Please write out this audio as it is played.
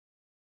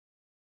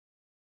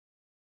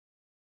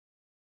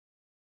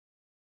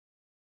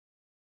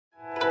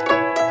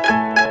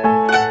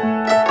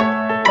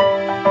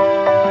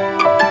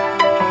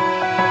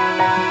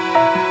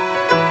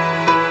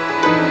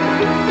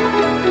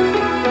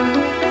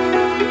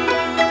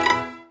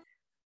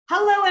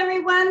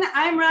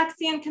I'm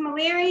Roxanne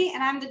Camilleri,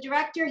 and I'm the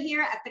director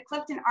here at the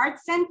Clifton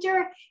Arts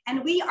Center,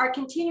 and we are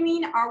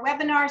continuing our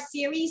webinar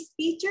series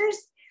features.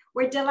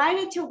 We're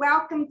delighted to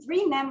welcome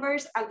 3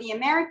 members of the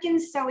American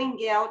Sewing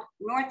Guild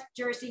North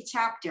Jersey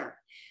chapter,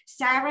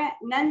 Sarah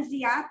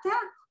Nunziata,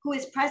 who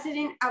is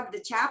president of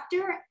the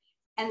chapter,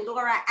 and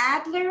Laura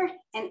Adler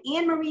and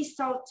Anne Marie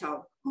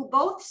Soto, who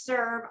both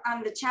serve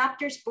on the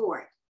chapter's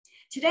board.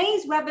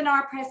 Today's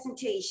webinar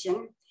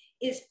presentation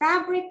is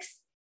Fabrics,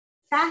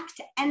 Fact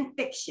and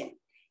Fiction,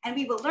 and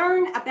we will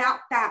learn about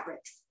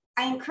fabrics.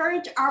 I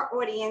encourage our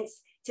audience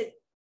to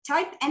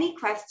type any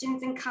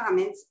questions and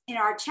comments in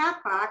our chat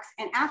box,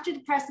 and after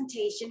the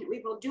presentation,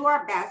 we will do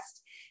our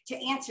best to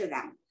answer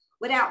them.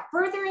 Without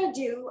further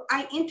ado,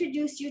 I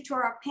introduce you to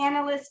our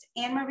panelists,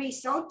 Anne Marie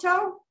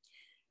Soto,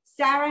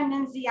 Sarah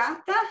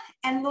Nunziata,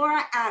 and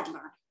Laura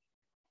Adler.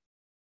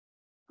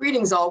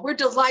 Greetings all, we're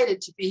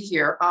delighted to be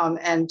here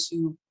and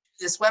to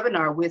this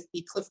webinar with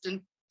the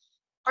Clifton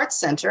Arts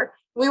Center.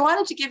 We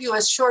wanted to give you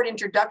a short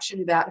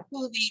introduction about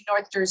who the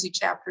North Jersey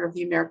chapter of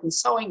the American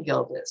Sewing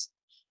Guild is.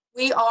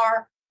 We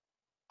are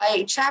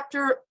a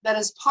chapter that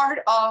is part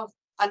of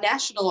a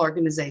national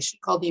organization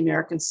called the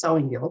American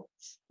Sewing Guild,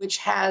 which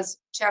has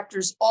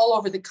chapters all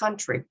over the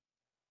country.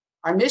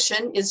 Our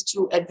mission is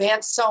to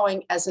advance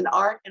sewing as an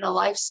art and a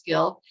life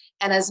skill.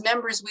 And as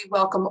members, we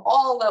welcome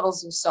all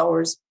levels of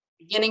sewers,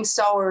 beginning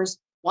sewers,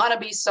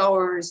 wannabe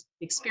sewers,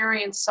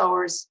 experienced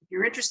sewers. If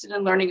you're interested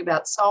in learning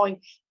about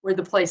sewing, we're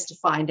the place to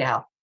find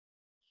out.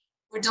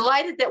 We're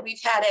delighted that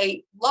we've had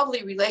a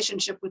lovely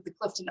relationship with the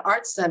Clifton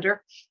Arts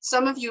Center.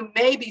 Some of you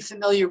may be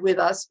familiar with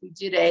us. We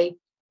did an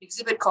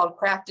exhibit called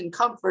Craft and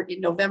Comfort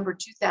in November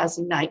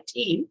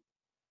 2019.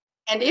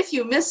 And if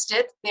you missed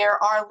it,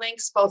 there are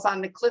links both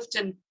on the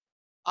Clifton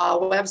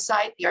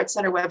website, the Arts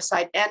Center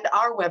website, and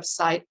our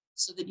website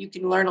so that you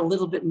can learn a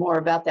little bit more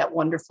about that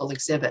wonderful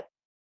exhibit.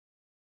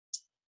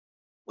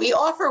 We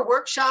offer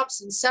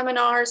workshops and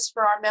seminars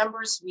for our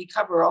members. We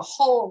cover a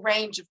whole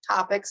range of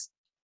topics,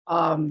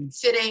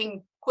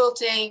 fitting,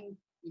 quilting,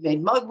 we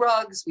made mug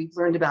rugs, we've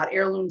learned about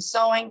heirloom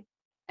sewing,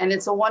 and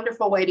it's a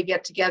wonderful way to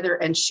get together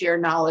and share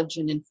knowledge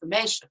and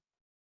information.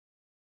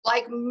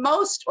 Like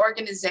most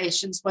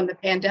organizations, when the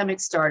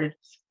pandemic started,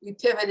 we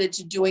pivoted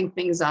to doing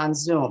things on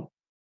Zoom.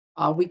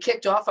 We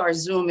kicked off our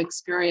Zoom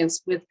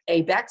experience with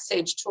a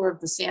backstage tour of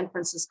the San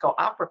Francisco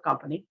Opera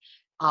Company,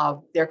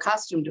 their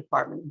costume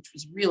department, which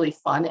was really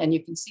fun. And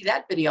you can see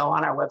that video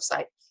on our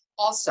website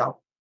also.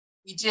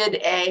 We did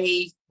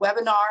a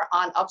webinar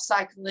on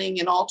upcycling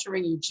and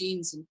altering your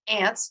jeans and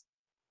pants.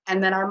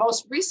 And then our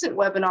most recent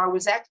webinar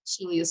was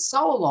actually a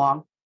sew-along,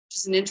 which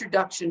is an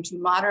introduction to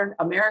modern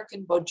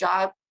American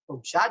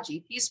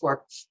bojaji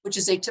piecework, which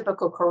is a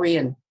typical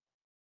Korean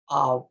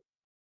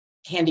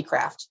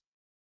handicraft.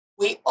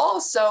 We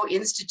also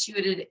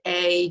instituted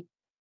a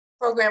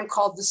program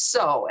called The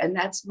Sew, and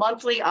that's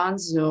monthly on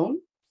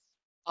Zoom.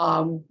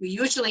 We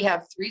usually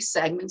have 3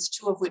 segments,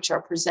 2 of which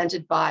are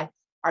presented by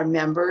our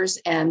members,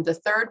 and the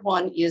third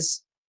one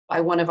is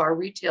by one of our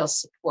retail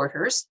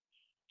supporters,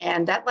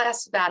 and that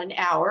lasts about an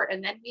hour,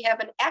 and then we have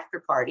an after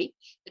party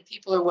that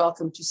people are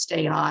welcome to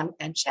stay on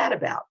and chat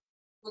about.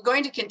 We're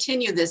going to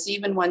continue this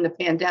even when the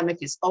pandemic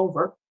is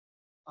over,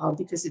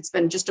 because it's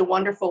been just a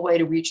wonderful way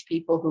to reach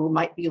people who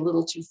might be a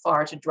little too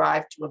far to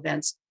drive to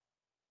events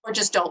or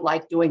just don't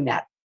like doing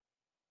that.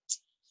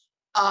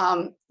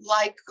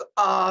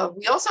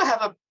 We also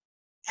have an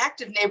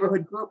active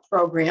neighborhood group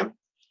program.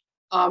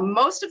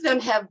 Most of them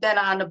have been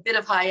on a bit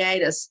of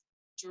hiatus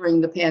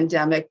during the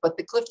pandemic, but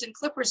the Clifton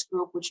Clippers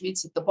group, which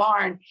meets at the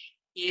barn,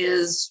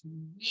 is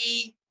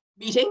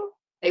re-meeting.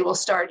 They will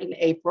start in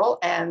April,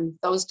 and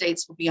those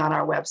dates will be on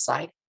our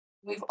website.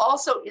 We've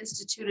also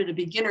instituted a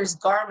beginner's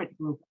garment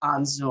group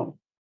on Zoom.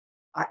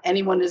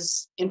 Anyone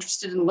is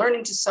interested in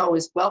learning to sew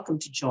is welcome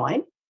to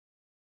join.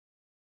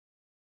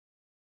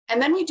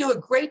 And then we do a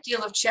great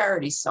deal of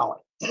charity sewing.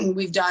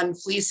 We've done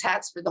fleece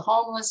hats for the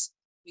homeless.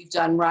 We've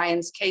done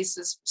Ryan's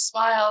Cases for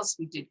Smiles.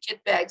 We did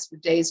kit bags for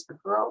Days for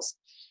Girls.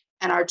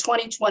 And our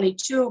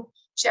 2022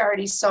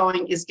 charity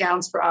sewing is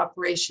Gowns for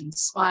Operation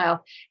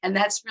Smile. And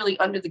that's really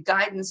under the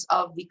guidance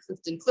of the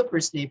Clifton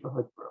Clippers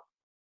neighborhood group.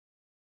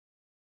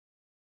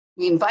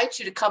 We invite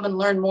you to come and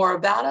learn more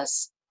about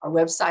us. Our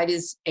website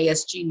is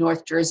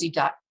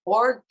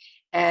asgnorthjersey.org,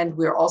 and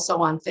we're also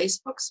on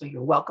Facebook, so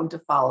you're welcome to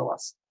follow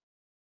us.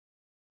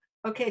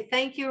 Okay,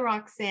 thank you,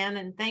 Roxanne,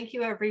 and thank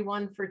you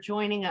everyone for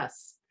joining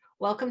us.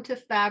 Welcome to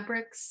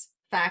Fabrics,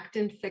 Fact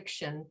and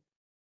Fiction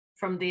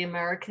from the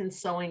American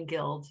Sewing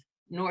Guild,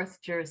 North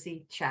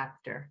Jersey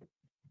chapter.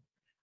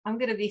 I'm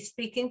going to be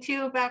speaking to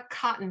you about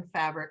cotton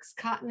fabrics.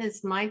 Cotton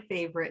is my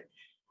favorite,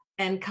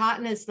 and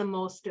cotton is the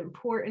most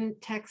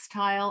important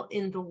textile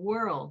in the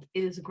world.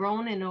 It is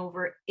grown in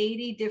over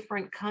 80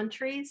 different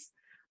countries,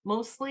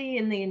 mostly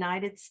in the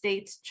United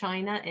States,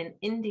 China, and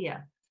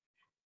India.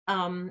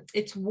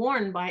 It's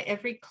worn by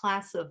every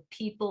class of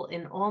people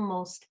in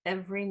almost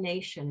every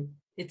nation.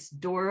 It's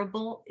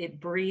durable, it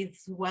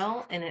breathes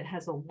well, and it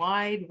has a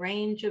wide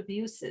range of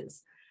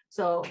uses.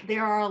 So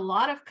there are a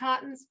lot of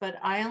cottons, but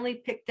I only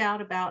picked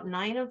out about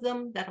 9 of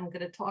them that I'm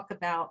going to talk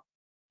about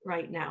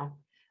right now.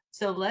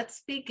 So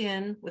let's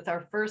begin with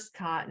our first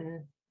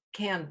cotton,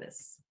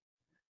 canvas.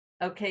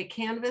 Okay,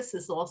 canvas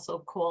is also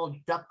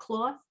called duck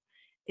cloth.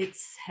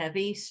 It's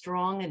heavy,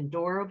 strong, and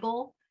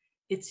durable.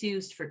 It's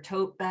used for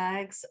tote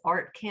bags,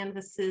 art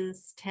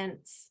canvases,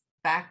 tents,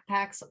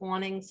 backpacks,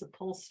 awnings,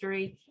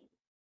 upholstery,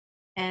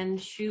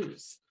 and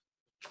shoes.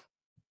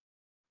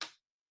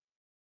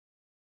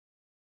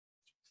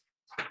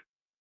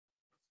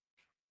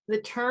 The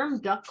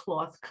term duck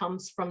cloth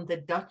comes from the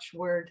Dutch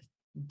word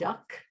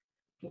duck.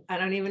 I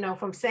don't even know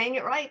if I'm saying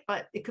it right,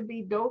 but it could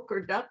be doek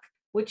or duck,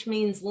 which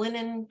means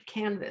linen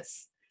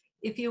canvas.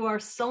 If you are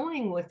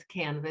sewing with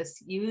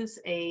canvas, use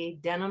a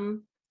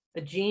denim,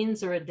 a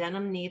jeans or a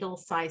denim needle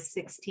size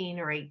 16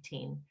 or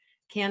 18.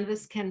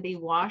 Canvas can be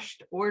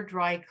washed or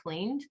dry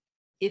cleaned.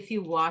 If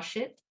you wash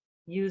it,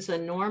 use a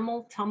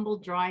normal tumble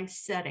dry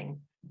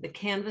setting. The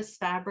canvas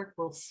fabric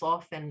will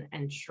soften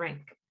and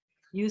shrink.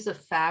 Use a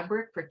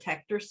fabric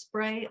protector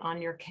spray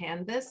on your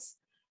canvas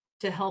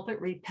to help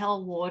it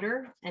repel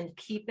water and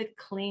keep it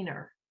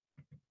cleaner.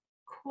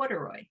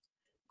 Corduroy.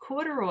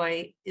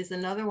 Corduroy is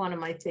another one of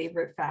my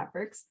favorite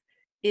fabrics.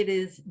 It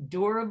is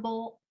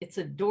durable. It's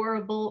a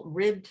durable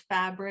ribbed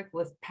fabric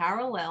with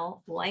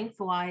parallel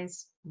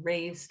lengthwise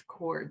raised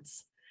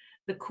cords.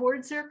 The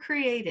cords are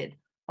created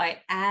by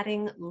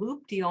adding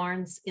looped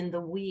yarns in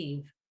the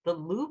weave. The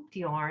looped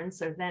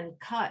yarns are then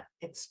cut,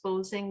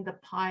 exposing the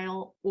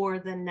pile or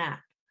the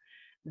nap.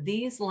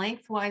 These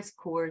lengthwise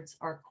cords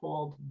are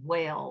called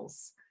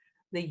wales.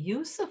 The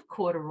use of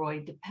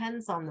corduroy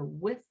depends on the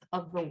width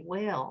of the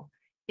wale.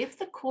 If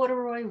the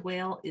corduroy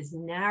wale is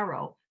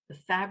narrow, the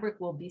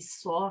fabric will be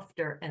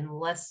softer and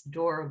less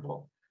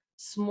durable.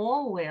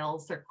 Small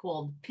wales are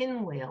called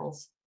pin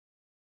wales,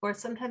 or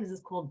sometimes it's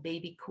called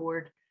baby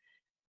cord.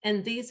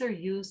 And these are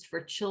used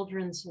for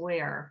children's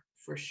wear,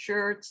 for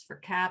shirts, for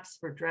caps,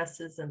 for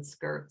dresses and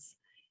skirts.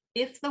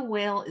 If the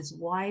wale is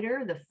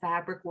wider, the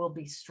fabric will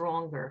be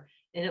stronger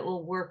and it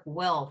will work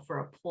well for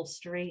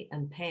upholstery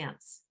and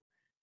pants.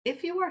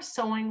 If you are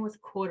sewing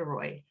with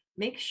corduroy,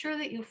 make sure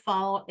that you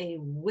follow a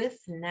with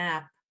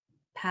nap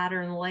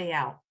pattern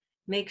layout.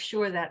 Make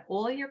sure that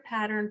all your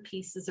pattern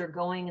pieces are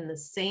going in the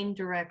same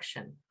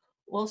direction.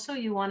 Also,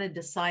 you want to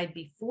decide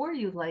before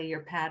you lay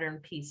your pattern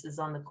pieces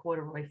on the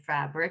corduroy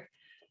fabric,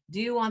 do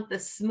you want the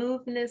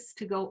smoothness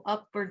to go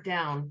up or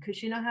down?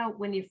 Because you know how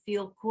when you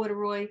feel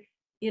corduroy,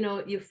 you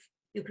know,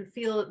 you could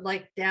feel it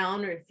like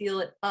down or feel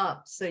it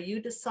up. So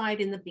you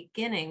decide in the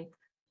beginning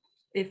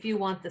if you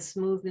want the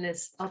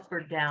smoothness up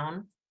or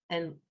down,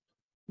 and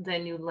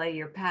then you lay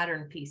your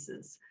pattern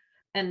pieces.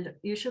 And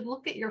you should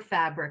look at your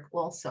fabric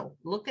also.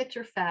 Look at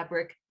your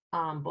fabric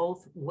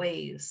both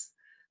ways,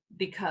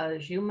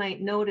 because you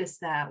might notice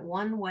that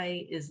one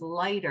way is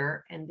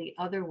lighter and the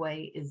other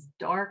way is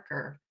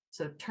darker.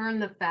 So turn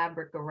the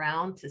fabric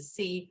around to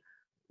see,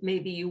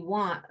 maybe you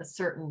want a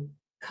certain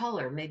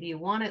color, maybe you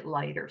want it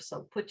lighter.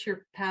 So put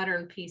your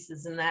pattern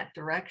pieces in that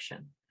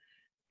direction.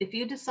 If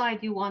you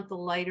decide you want the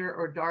lighter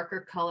or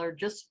darker color,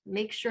 just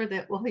make sure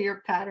that all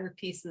your pattern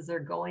pieces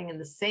are going in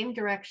the same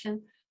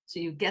direction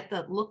so you get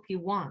the look you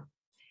want.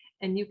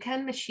 And you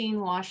can machine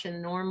wash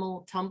and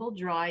normal tumble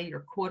dry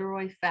your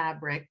corduroy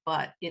fabric,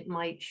 but it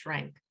might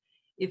shrink.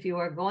 If you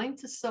are going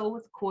to sew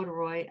with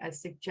corduroy, I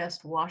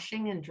suggest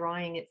washing and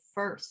drying it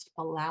first,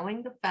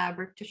 allowing the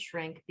fabric to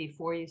shrink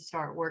before you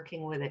start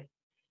working with it.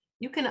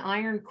 You can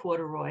iron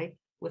corduroy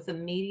with a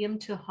medium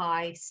to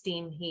high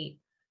steam heat.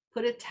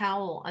 Put a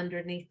towel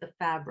underneath the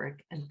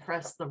fabric and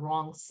press the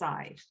wrong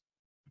side.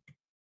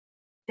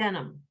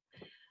 Denim.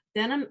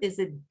 Denim is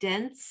a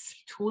dense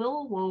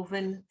twill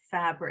woven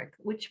fabric,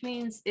 which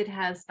means it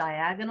has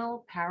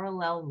diagonal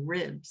parallel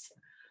ribs.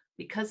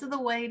 Because of the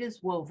way it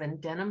is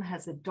woven, denim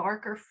has a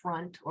darker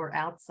front or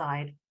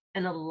outside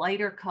and a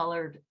lighter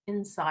colored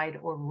inside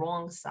or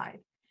wrong side.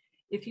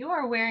 If you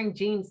are wearing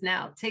jeans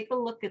now, take a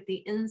look at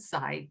the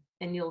inside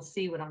and you'll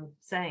see what I'm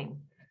saying.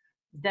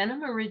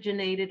 Denim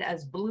originated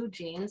as blue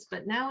jeans,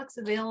 but now it's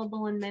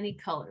available in many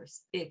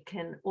colors. It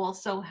can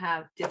also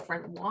have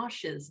different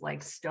washes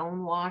like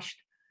stone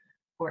washed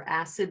or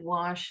acid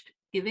washed,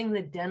 giving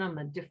the denim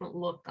a different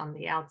look on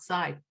the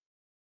outside.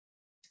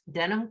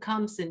 Denim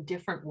comes in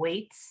different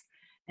weights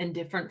and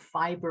different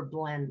fiber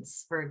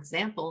blends. For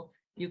example,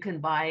 you can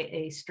buy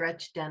a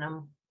stretch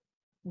denim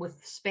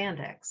with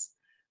spandex.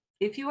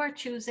 If you are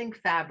choosing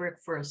fabric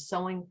for a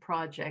sewing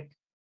project,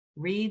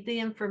 read the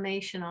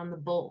information on the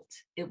bolt.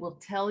 It will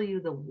tell you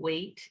the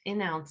weight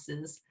in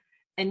ounces,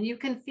 and you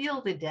can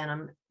feel the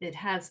denim. It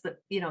has the,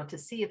 to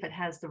see if it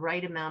has the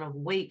right amount of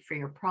weight for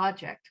your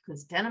project,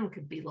 because denim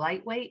could be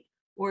lightweight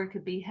or it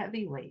could be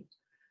heavyweight.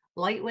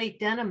 Lightweight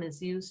denim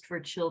is used for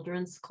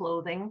children's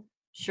clothing,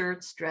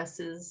 shirts,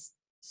 dresses,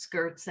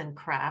 skirts, and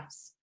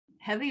crafts.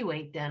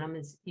 Heavyweight denim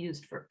is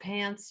used for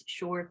pants,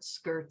 shorts,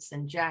 skirts,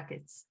 and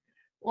jackets.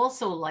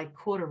 Also, like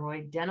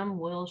corduroy, denim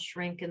will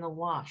shrink in the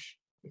wash.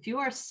 If you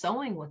are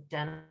sewing with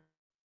denim,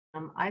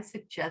 I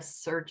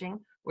suggest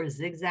serging or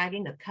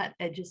zigzagging the cut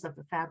edges of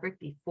the fabric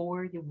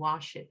before you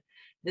wash it.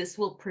 This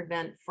will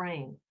prevent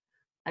fraying.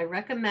 I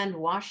recommend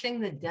washing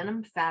the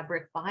denim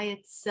fabric by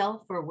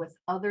itself or with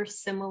other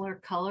similar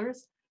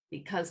colors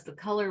because the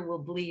color will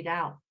bleed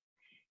out.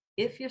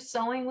 If you're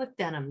sewing with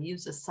denim,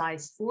 use a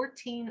size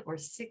 14 or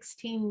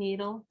 16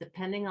 needle,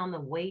 depending on the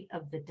weight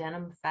of the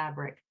denim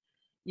fabric.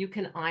 You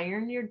can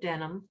iron your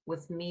denim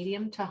with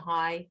medium to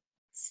high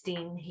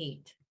steam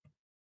heat.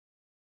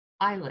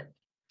 Eyelet.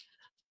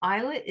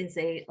 Eyelet is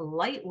a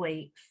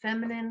lightweight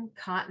feminine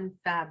cotton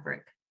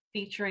fabric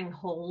featuring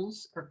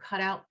holes or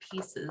cutout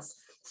pieces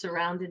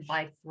surrounded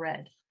by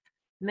thread.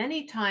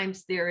 Many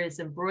times there is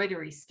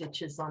embroidery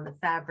stitches on the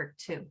fabric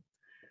too.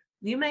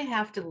 You may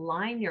have to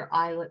line your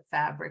eyelet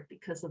fabric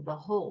because of the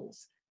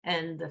holes,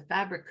 and the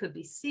fabric could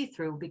be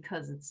see-through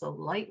because it's so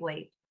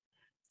lightweight.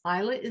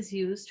 Eyelet is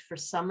used for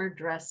summer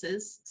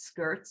dresses,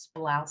 skirts,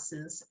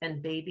 blouses,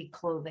 and baby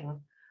clothing.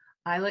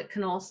 Eyelet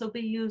can also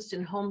be used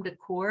in home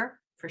decor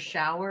for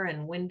shower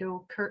and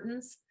window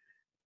curtains.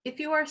 If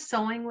you are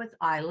sewing with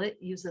eyelet,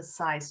 use a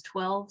size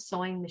 12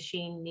 sewing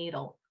machine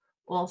needle.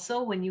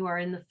 Also, when you are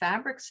in the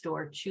fabric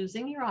store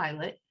choosing your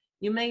eyelet,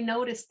 you may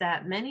notice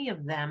that many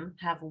of them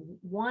have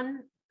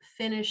one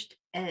finished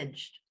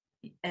edge,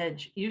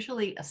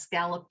 usually a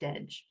scalloped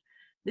edge.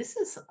 This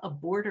is a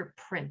border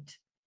print.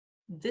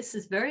 This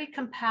is very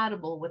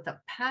compatible with a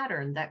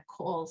pattern that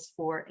calls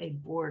for a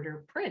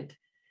border print.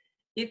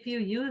 If you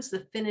use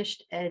the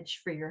finished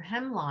edge for your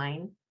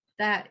hemline,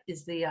 that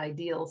is the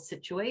ideal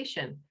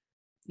situation.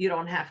 You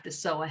don't have to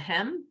sew a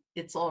hem,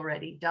 it's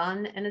already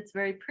done, and it's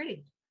very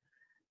pretty.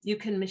 You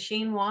can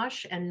machine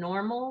wash and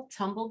normal,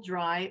 tumble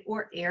dry,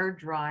 or air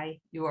dry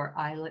your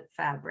eyelet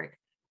fabric.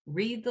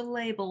 Read the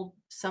label.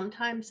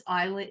 Sometimes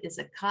eyelet is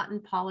a cotton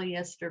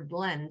polyester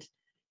blend.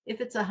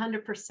 If it's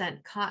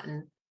 100%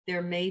 cotton,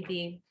 there may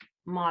be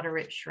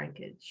moderate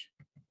shrinkage.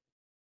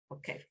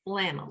 Okay,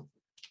 flannel.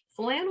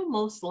 Flannel,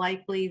 most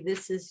likely,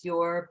 this is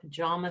your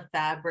pajama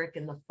fabric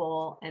in the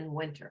fall and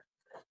winter.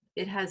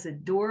 It has a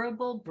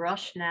durable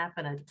brush nap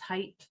and a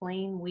tight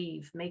plain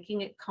weave, making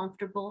it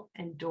comfortable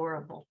and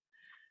durable.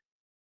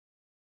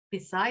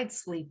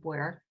 Besides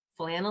sleepwear,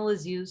 flannel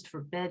is used for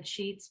bed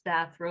sheets,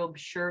 bathrobes,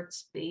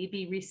 shirts,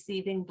 baby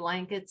receiving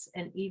blankets,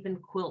 and even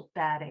quilt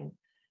batting.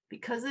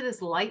 Because it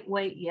is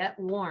lightweight yet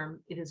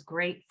warm, it is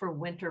great for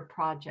winter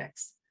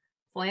projects.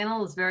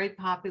 Flannel is very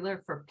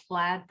popular for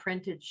plaid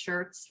printed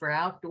shirts for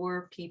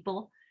outdoor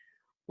people.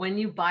 When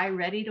you buy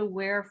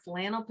ready-to-wear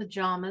flannel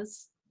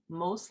pajamas,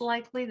 most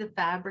likely the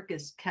fabric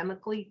is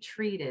chemically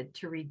treated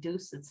to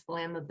reduce its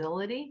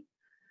flammability.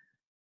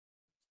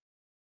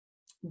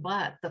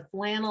 But the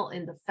flannel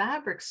in the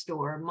fabric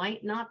store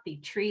might not be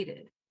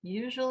treated.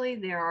 Usually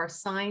there are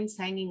signs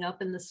hanging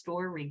up in the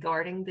store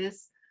regarding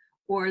this,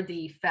 or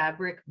the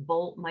fabric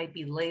bolt might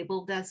be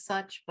labeled as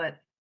such, but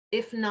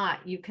if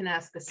not, you can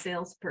ask a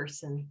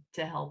salesperson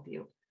to help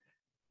you.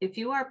 If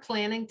you are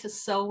planning to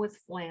sew with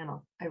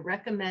flannel, I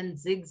recommend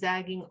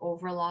zigzagging,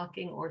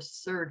 overlocking, or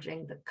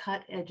serging the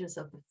cut edges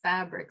of the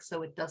fabric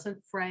so it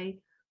doesn't fray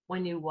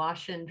when you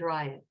wash and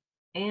dry it,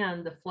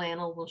 and the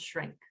flannel will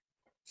shrink.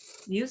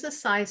 Use a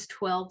size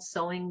 12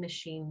 sewing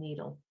machine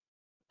needle.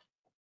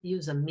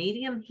 Use a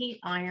medium heat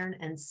iron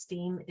and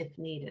steam if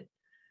needed.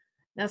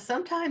 Now,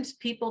 sometimes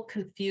people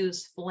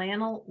confuse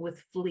flannel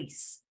with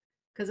fleece,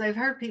 because I've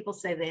heard people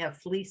say they have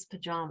fleece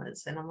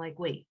pajamas, and I'm like,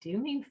 wait, do you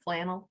mean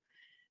flannel?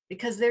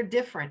 Because they're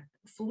different.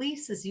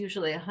 Fleece is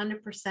usually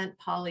 100%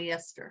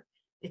 polyester.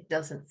 It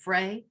doesn't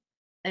fray,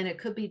 and it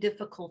could be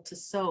difficult to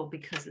sew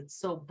because it's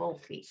so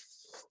bulky.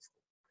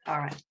 All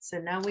right, so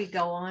now we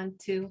go on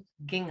to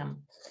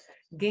gingham.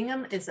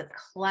 Gingham is a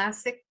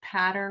classic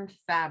patterned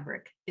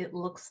fabric. It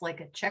looks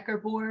like a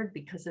checkerboard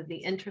because of the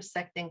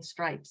intersecting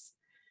stripes.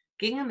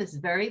 Gingham is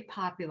very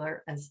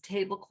popular as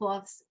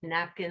tablecloths,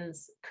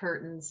 napkins,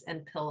 curtains,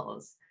 and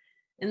pillows.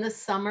 In the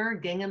summer,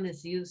 gingham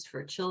is used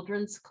for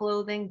children's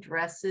clothing,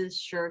 dresses,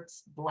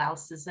 shirts,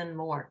 blouses, and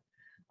more.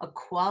 A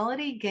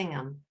quality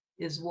gingham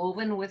is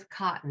woven with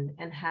cotton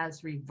and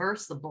has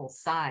reversible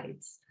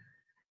sides.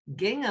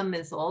 Gingham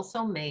is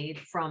also made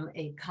from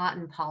a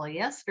cotton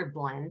polyester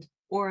blend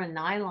or a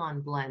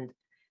nylon blend.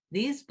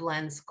 These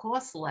blends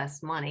cost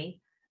less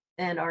money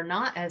and are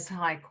not as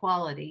high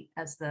quality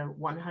as the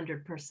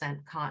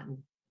 100%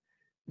 cotton.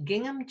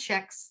 Gingham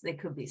checks, they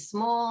could be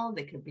small,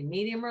 they could be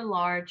medium or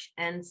large,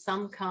 and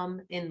some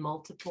come in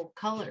multiple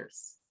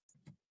colors.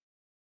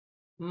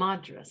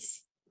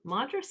 Madras.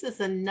 Madras is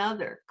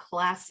another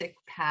classic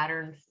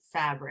patterned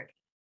fabric.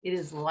 It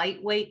is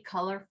lightweight,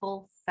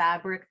 colorful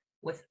fabric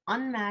with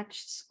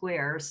unmatched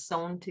squares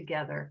sewn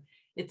together.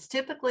 It's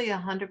typically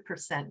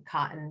 100%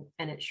 cotton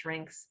and it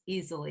shrinks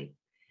easily.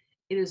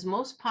 It is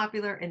most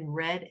popular in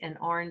red and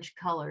orange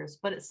colors,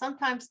 but it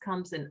sometimes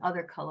comes in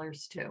other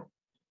colors too.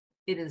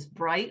 It is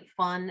bright,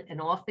 fun, and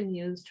often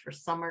used for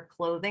summer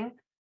clothing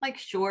like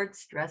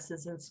shorts,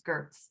 dresses, and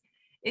skirts.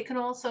 It can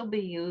also be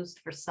used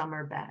for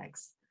summer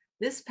bags.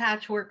 This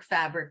patchwork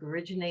fabric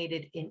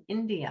originated in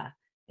India,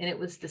 and it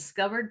was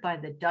discovered by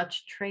the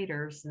Dutch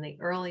traders in the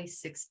early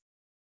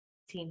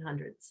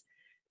 1600s.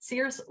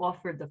 Sears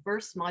offered the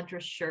first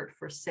Madras shirt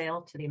for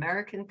sale to the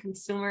American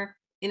consumer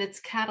in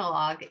its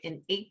catalog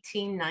in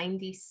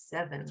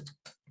 1897.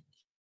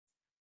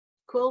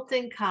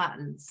 Quilting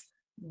cottons.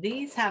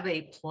 These have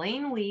a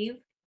plain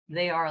weave.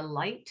 They are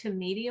light to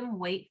medium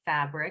weight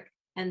fabric,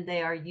 and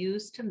they are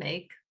used to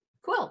make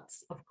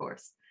quilts, of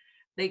course.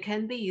 They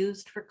can be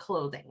used for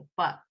clothing,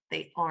 but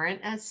they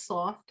aren't as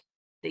soft.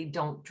 They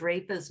don't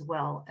drape as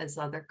well as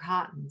other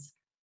cottons.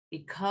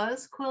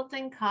 Because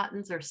quilting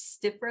cottons are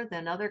stiffer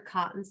than other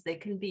cottons, they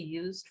can be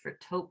used for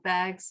tote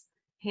bags,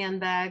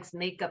 handbags,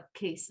 makeup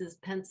cases,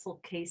 pencil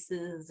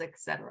cases,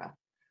 etc.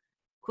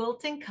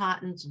 Quilting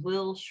cottons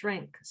will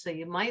shrink, so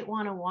you might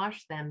want to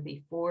wash them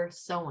before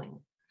sewing.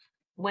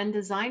 When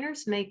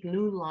designers make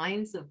new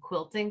lines of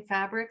quilting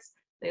fabrics,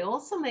 they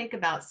also make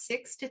about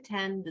 6 to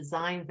 10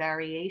 design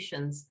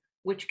variations,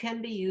 which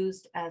can be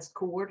used as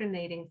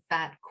coordinating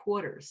fat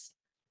quarters.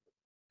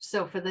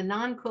 So for the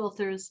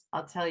non-quilters,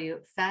 I'll tell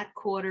you, fat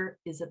quarter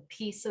is a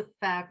piece of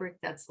fabric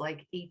that's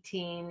like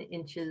 18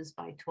 inches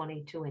by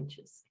 22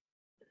 inches.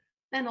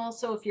 And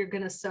also, if you're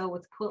going to sew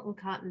with quilting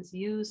cottons,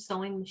 use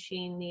sewing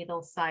machine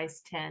needle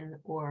size 10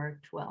 or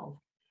 12.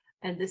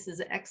 And this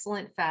is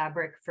excellent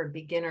fabric for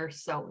beginner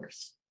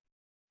sewers.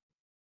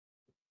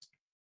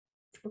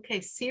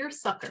 Okay,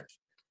 seersucker.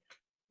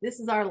 This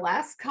is our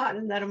last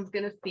cotton that I'm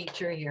going to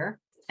feature here.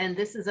 And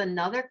this is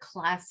another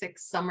classic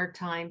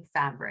summertime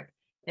fabric.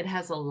 It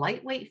has a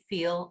lightweight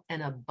feel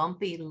and a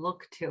bumpy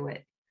look to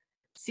it.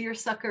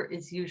 Seersucker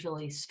is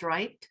usually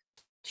striped,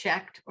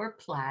 checked, or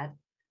plaid,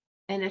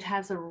 and it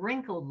has a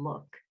wrinkled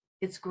look.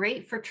 It's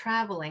great for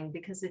traveling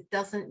because it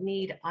doesn't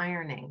need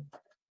ironing.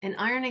 And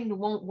ironing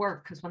won't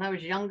work because when I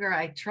was younger,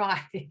 I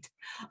tried.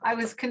 I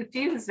was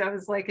confused. I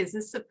was like, is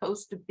this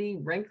supposed to be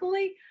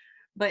wrinkly?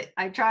 But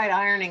I tried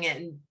ironing it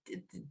and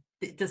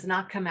it does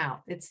not come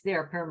out. It's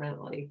there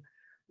permanently.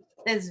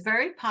 It's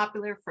very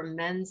popular for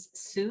men's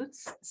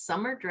suits,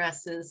 summer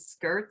dresses,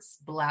 skirts,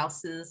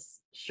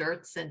 blouses,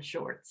 shirts, and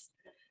shorts.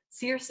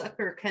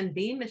 Seersucker can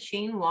be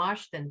machine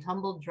washed and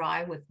tumbled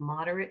dry with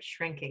moderate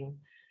shrinking.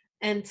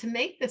 And to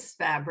make this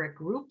fabric,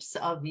 groups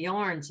of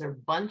yarns are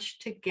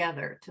bunched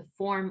together to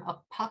form a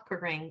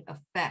puckering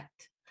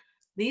effect.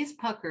 These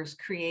puckers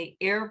create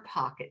air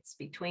pockets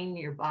between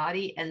your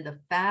body and the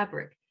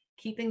fabric,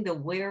 keeping the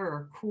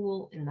wearer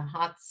cool in the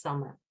hot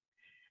summer.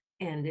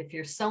 And if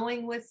you're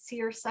sewing with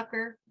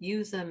seersucker,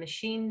 use a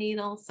machine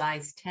needle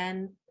size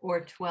 10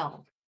 or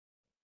 12.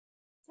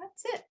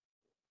 That's it.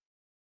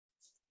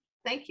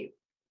 Thank you.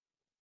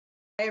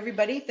 Hi,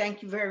 everybody.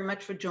 Thank you very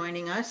much for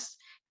joining us.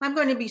 I'm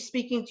going to be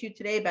speaking to you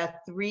today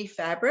about 3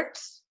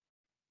 fabrics.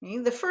 Okay,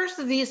 the first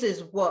of these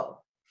is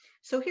wool.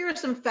 So here are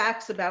some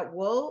facts about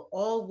wool.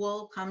 All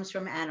wool comes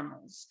from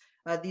animals.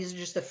 These are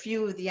just a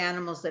few of the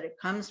animals that it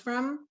comes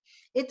from.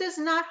 It does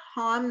not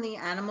harm the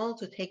animal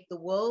to take the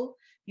wool.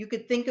 You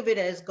could think of it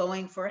as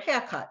going for a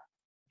haircut,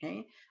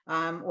 okay,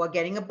 or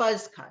getting a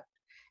buzz cut.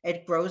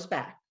 It grows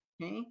back.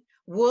 Okay.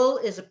 Wool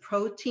is a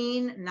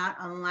protein, not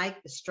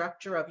unlike the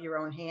structure of your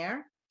own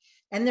hair.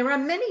 And there are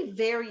many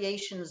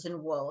variations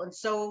in wool. And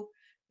so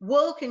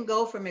wool can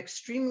go from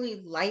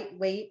extremely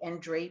lightweight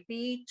and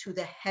drapey to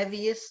the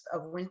heaviest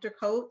of winter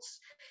coats.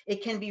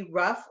 It can be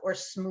rough or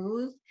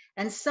smooth.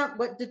 And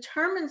what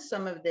determines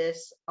some of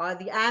this are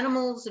the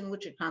animals in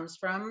which it comes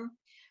from,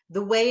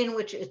 the way in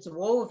which it's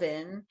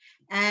woven,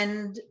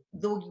 and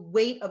the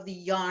weight of the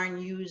yarn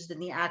used in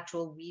the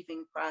actual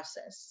weaving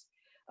process.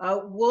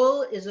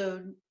 Wool is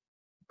a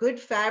good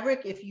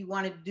fabric if you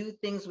want to do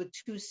things with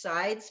 2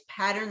 sides.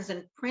 Patterns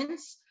and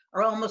prints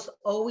are almost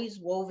always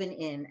woven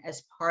in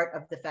as part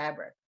of the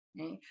fabric.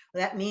 Okay?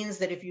 That means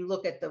that if you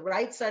look at the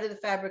right side of the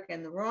fabric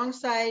and the wrong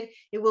side,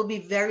 it will be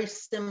very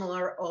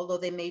similar, although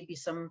there may be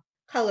some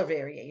color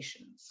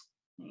variations.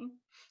 Okay?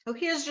 So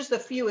here's just a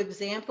few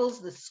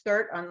examples. The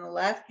skirt on the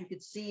left, you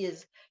could see,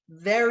 is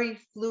very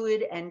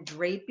fluid and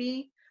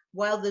drapey,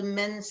 while the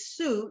men's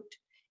suit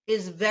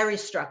is very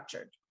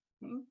structured.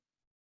 Okay?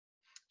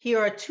 Here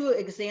are 2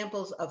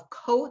 examples of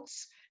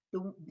coats.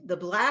 The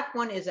black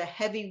one is a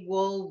heavy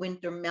wool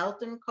winter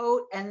Melton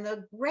coat, and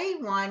the gray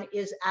one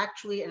is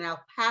actually an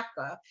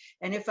alpaca.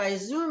 And if I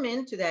zoom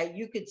into that,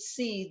 you could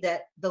see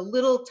that the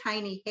little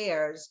tiny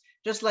hairs,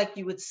 just like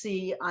you would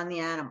see on the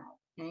animal.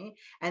 Okay?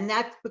 And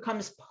that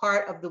becomes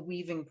part of the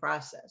weaving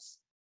process.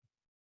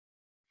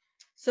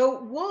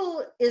 So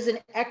wool is an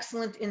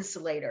excellent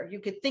insulator. You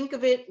could think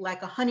of it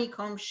like a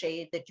honeycomb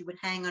shade that you would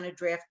hang on a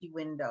drafty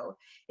window.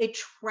 It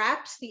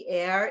traps the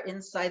air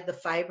inside the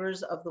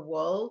fibers of the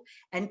wool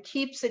and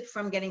keeps it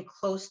from getting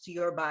close to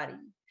your body.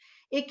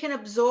 It can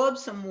absorb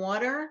some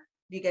water.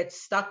 You get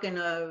stuck in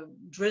a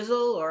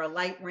drizzle or a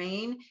light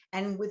rain,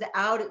 and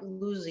without it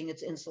losing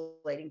its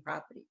insulating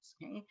properties.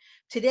 Okay?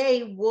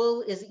 Today,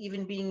 wool is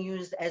even being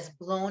used as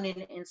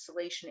blown-in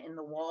insulation in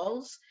the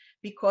walls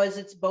because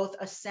it's both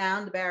a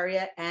sound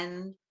barrier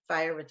and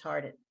fire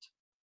retardant.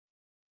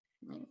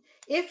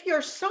 If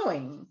you're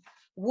sewing,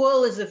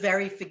 wool is a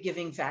very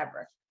forgiving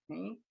fabric.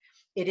 Okay?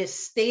 It is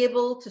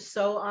stable to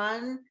sew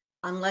on.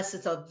 unless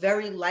it's a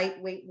very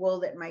lightweight wool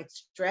that might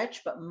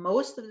stretch, but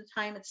most of the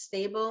time it's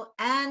stable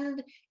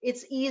and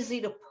it's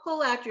easy to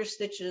pull out your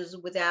stitches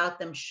without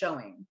them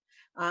showing.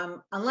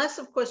 Unless,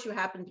 of course, you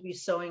happen to be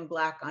sewing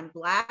black on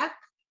black,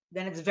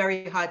 then it's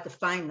very hard to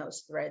find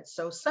those threads.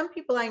 So some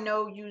people I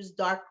know use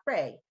dark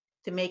gray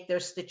to make their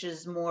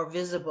stitches more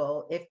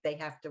visible if they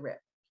have to rip.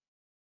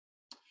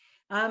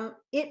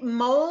 It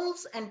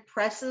molds and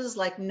presses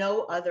like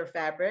no other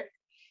fabric,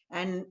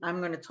 and I'm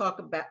going to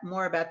talk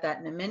more about that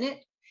in a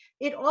minute.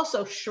 It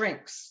also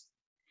shrinks.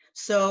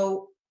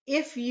 So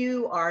if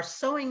you are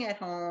sewing at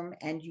home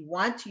and you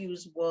want to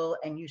use wool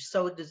and you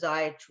so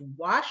desire to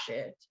wash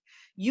it,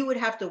 you would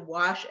have to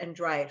wash and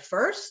dry it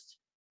first,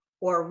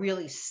 or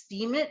really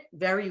steam it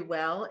very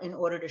well in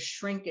order to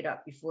shrink it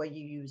up before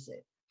you use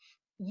it.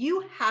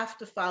 You have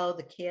to follow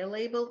the care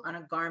label on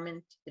a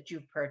garment that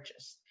you've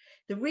purchased.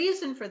 The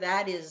reason for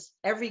that is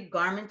every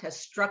garment has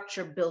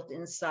structure built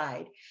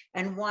inside.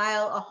 And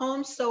while a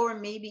home sewer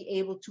may be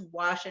able to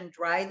wash and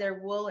dry their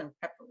wool in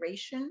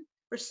preparation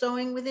for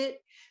sewing with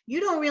it, you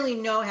don't really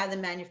know how the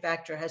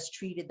manufacturer has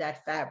treated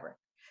that fabric.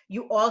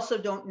 You also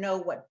don't know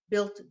what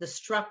built the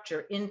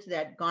structure into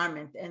that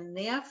garment, and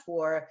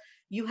therefore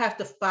you have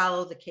to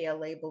follow the care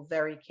label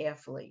very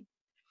carefully.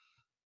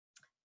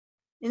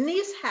 In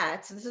these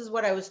hats, this is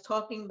what I was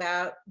talking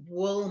about,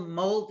 wool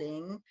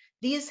molding.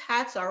 These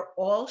hats are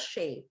all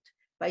shaped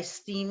by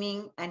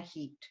steaming and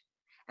heat.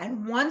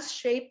 And once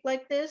shaped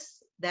like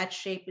this, that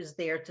shape is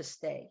there to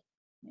stay.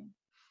 A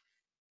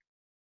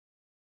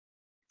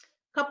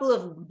couple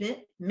of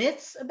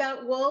myths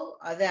about wool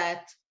are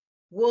that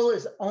wool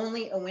is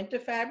only a winter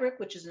fabric,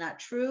 which is not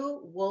true.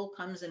 Wool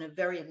comes in a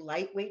very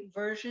lightweight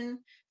version.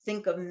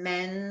 Think of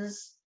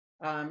men's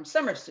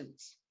summer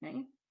suits.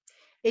 Okay?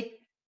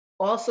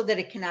 Also that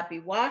it cannot be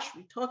washed,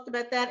 we talked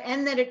about that,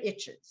 and that it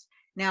itches.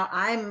 Now,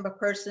 I'm a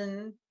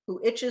person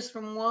who itches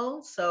from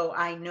wool, so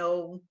I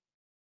know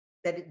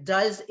that it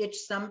does itch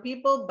some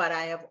people, but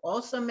I have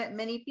also met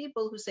many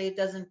people who say it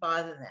doesn't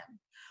bother them.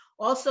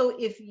 Also,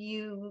 if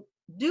you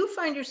do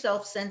find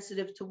yourself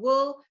sensitive to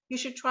wool, you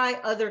should try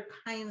other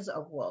kinds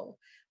of wool,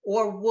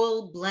 or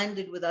wool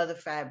blended with other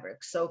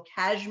fabrics. So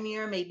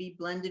cashmere may be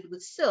blended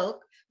with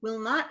silk, will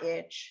not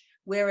itch,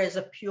 whereas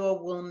a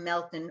pure wool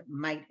melton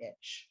might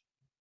itch.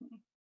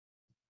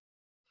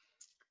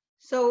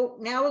 So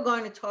now we're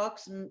going to talk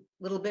a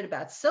little bit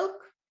about silk.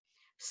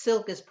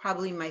 Silk is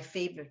probably my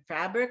favorite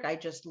fabric. I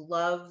just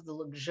love the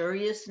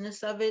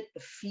luxuriousness of it,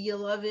 the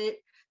feel of it,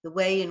 the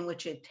way in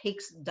which it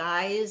takes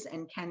dyes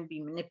and can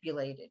be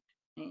manipulated.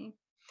 Okay?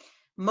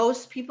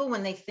 Most people,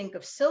 when they think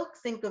of silk,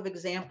 think of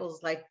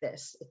examples like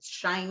this. It's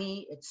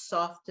shiny, it's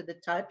soft to the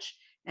touch,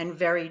 and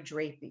very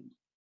drapey.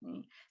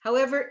 Okay?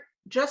 However,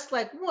 just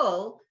like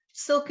wool,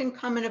 silk can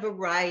come in a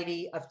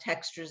variety of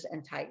textures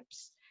and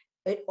types.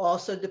 It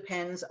also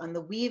depends on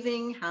the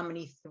weaving, how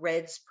many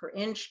threads per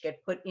inch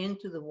get put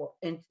into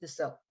the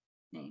silk.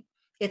 Okay?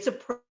 It's a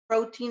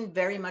protein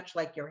very much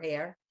like your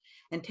hair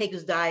and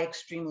takes dye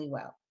extremely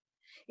well.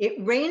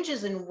 It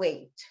ranges in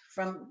weight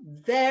from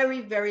very,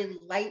 very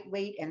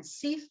lightweight and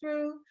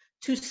see-through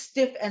to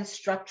stiff and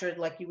structured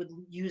like you would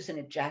use in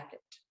a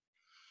jacket.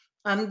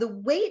 The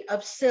weight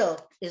of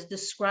silk is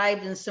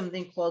described in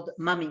something called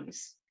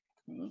mummies.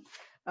 Okay?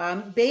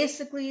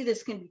 Basically,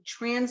 this can be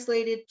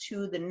translated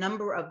to the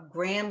number of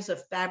grams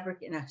of fabric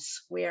in a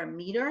square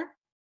meter.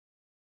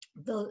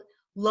 The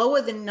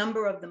lower the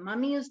number of the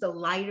mummies, the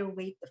lighter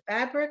weight the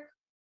fabric.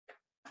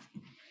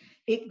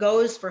 It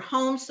goes for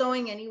home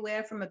sewing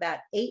anywhere from about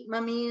 8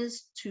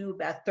 mummies to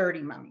about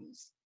 30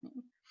 mummies.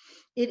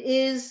 It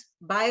is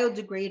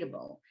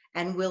biodegradable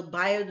and will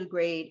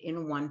biodegrade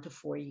in 1 to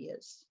 4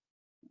 years.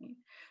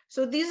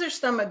 So these are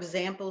some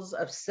examples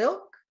of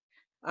silk.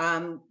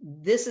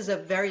 This is a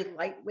very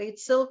lightweight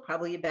silk,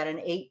 probably about an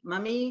 8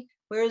 mummy,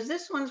 whereas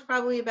this one's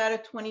probably about a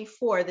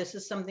 24. This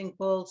is something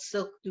called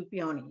silk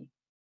dupioni.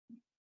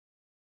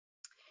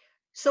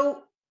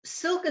 So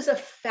silk is a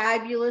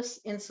fabulous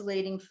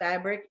insulating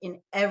fabric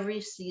in every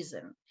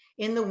season.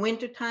 In the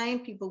wintertime,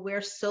 people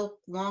wear silk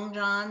long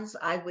johns.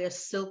 I wear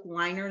silk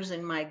liners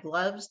in my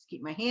gloves to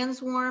keep my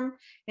hands warm.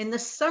 In the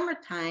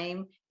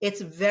summertime,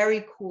 it's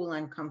very cool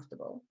and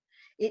comfortable.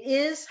 It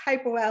is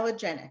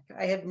hypoallergenic.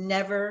 I have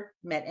never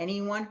met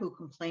anyone who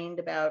complained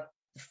about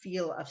the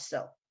feel of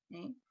silk.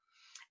 Okay?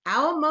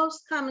 Our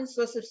most common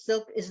source of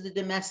silk is the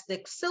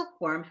domestic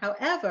silkworm.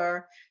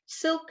 However,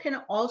 silk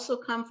can also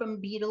come from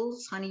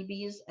beetles,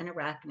 honeybees, and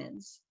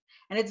arachnids.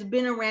 And it's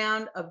been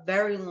around a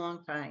very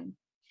long time.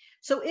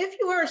 So if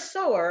you are a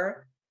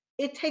sewer,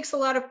 it takes a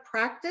lot of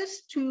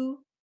practice to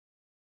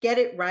get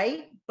it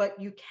right,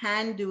 but you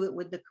can do it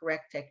with the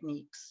correct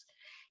techniques.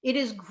 It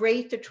is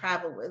great to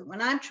travel with.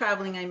 When I'm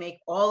traveling, I make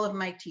all of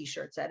my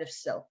t-shirts out of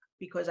silk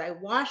because I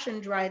wash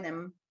and dry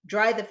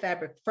the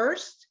fabric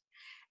first,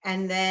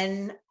 and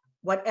then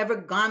whatever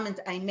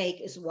garment I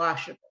make is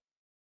washable.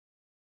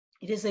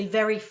 It is a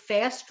very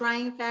fast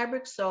drying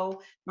fabric,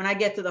 so when I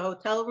get to the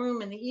hotel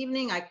room in the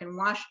evening, I can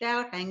wash it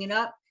out, hang it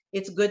up.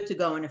 It's good to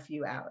go in a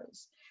few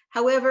hours.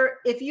 However,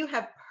 if you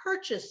have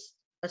purchased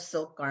a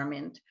silk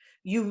garment,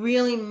 you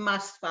really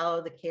must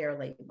follow the care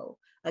label.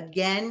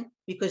 Again,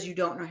 because you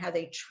don't know how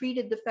they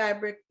treated the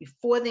fabric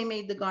before they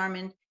made the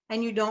garment,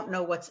 and you don't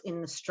know what's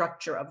in the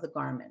structure of the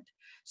garment.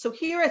 So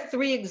here are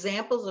 3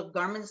 examples of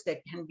garments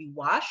that can be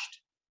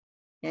washed.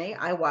 Okay,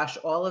 I wash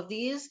all of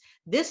these.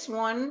 This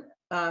one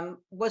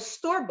was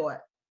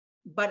store-bought,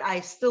 but I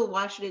still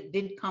washed it. It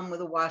did come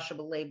with a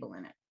washable label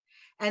in it.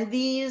 And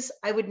these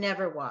I would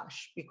never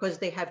wash because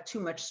they have too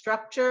much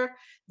structure.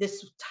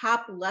 This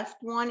top left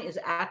one is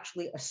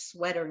actually a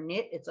sweater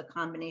knit. It's a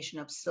combination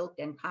of silk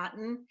and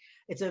cotton.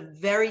 It's a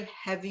very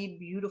heavy,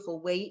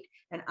 beautiful weight,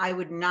 and I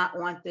would not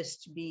want this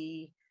to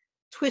be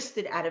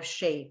twisted out of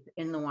shape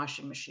in the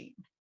washing machine.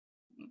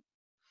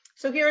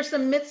 So here are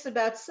some myths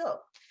about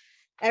silk.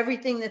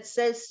 Everything that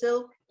says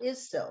silk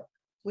is silk,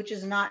 which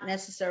is not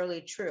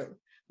necessarily true.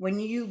 When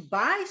you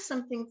buy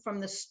something from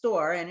the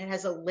store and it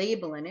has a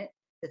label in it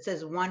that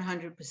says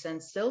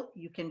 100% silk,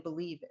 you can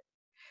believe it.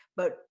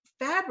 But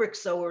fabric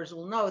sewers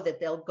will know that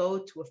they'll go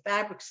to a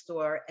fabric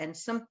store and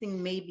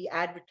something may be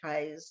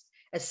advertised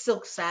as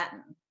silk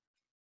satin.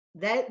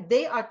 That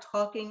they are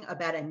talking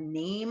about a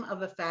name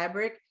of a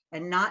fabric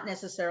and not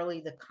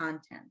necessarily the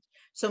content.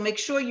 So make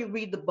sure you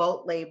read the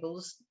bulk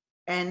labels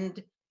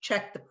and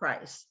check the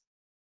price.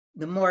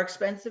 The more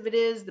expensive it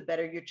is, the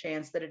better your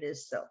chance that it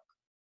is silk.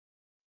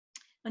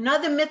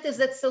 Another myth is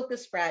that silk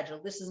is fragile.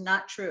 This is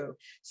not true.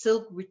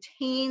 Silk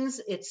retains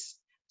its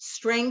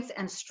strength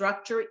and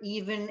structure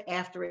even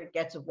after it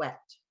gets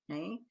wet.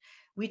 Okay?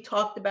 We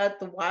talked about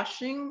the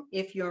washing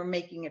if you're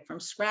making it from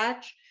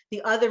scratch.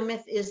 The other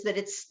myth is that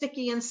it's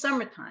sticky in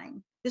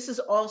summertime. This is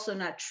also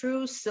not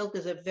true. Silk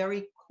is a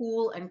very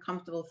cool and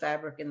comfortable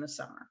fabric in the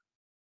summer.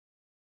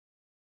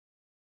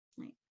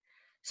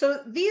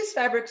 So these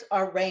fabrics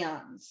are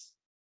rayons.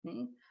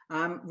 Okay?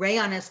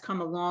 Rayon has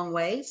come a long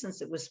way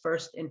since it was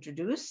first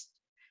introduced.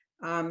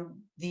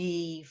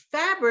 The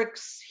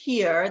fabrics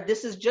here,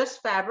 this is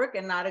just fabric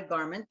and not a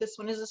garment. This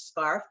one is a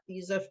scarf.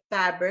 These are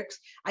fabrics.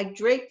 I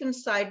draped them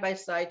side by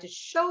side to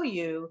show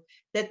you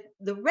that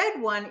the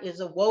red one is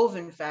a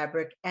woven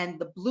fabric and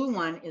the blue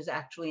one is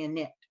actually a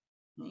knit.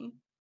 Okay?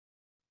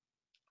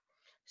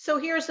 So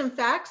here are some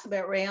facts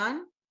about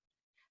rayon.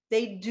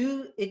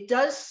 It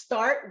does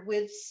start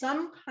with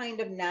some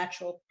kind of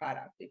natural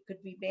product. It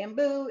could be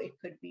bamboo, it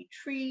could be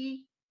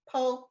tree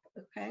pulp,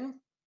 okay?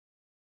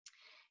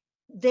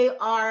 They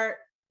are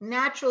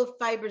natural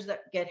fibers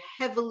that get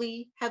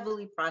heavily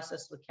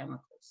processed with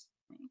chemicals.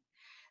 Okay?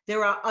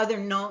 There are other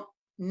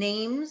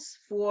names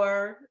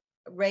for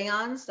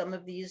rayons. Some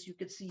of these you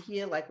could see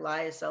here, like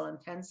lyocell and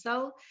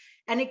tencel.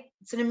 And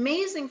it's an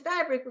amazing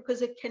fabric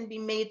because it can be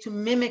made to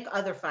mimic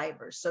other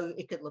fibers. So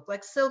it could look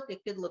like silk,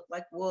 it could look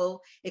like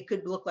wool, it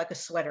could look like a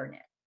sweater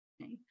knit.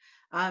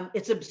 Okay?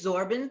 It's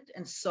absorbent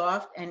and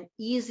soft and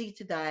easy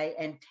to dye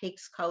and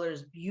takes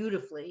colors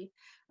beautifully.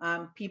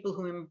 People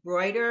who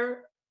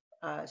embroider,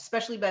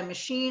 especially by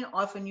machine,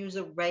 often use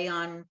a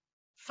rayon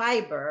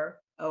fiber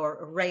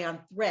or a rayon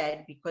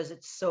thread because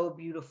it's so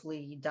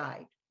beautifully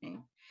dyed. Okay?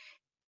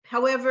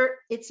 However,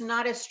 it's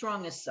not as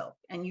strong as silk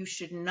and you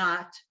should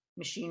not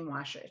machine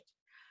wash it.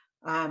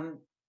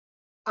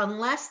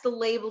 Unless the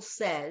label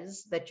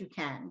says that you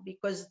can,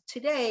 because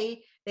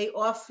today they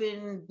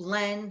often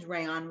blend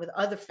rayon with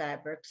other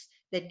fabrics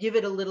that give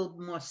it a little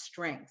more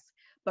strength.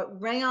 But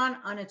rayon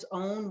on its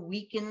own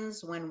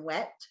weakens when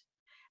wet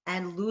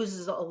and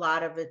loses a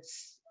lot of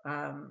its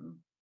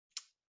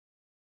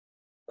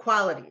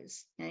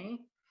qualities. Okay?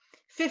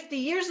 50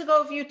 years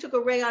ago, if you took a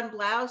rayon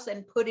blouse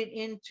and put it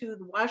into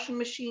the washing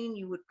machine,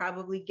 you would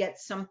probably get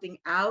something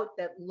out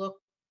that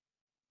looked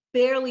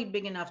barely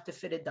big enough to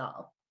fit a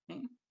doll.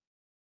 Okay?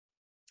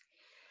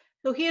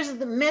 So here's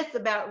the myth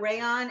about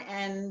rayon,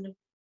 and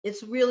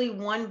it's really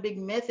one big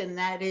myth, and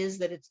that is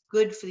that it's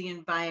good for the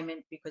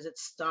environment because it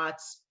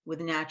starts with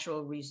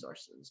natural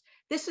resources.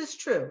 This is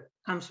true.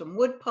 It comes from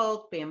wood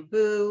pulp,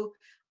 bamboo,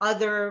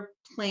 other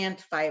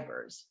plant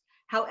fibers.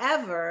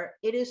 However,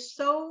 it is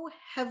so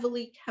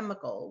heavily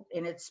chemical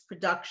in its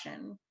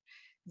production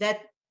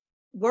that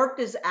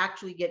workers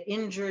actually get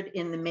injured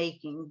in the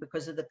making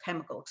because of the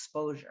chemical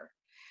exposure.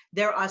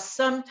 There are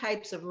some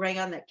types of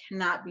rayon that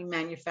cannot be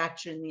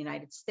manufactured in the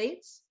United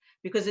States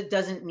because it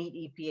doesn't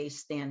meet EPA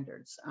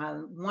standards.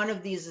 One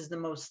of these is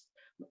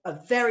a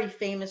very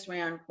famous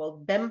rayon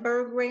called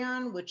Bemberg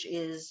rayon, which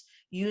is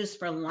used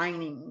for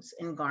linings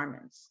in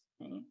garments.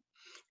 Okay?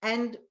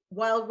 And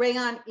while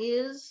rayon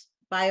is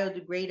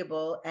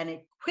biodegradable and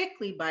it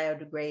quickly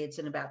biodegrades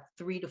in about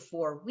 3 to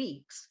 4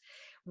 weeks,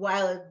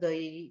 while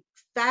the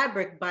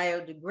fabric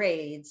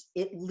biodegrades,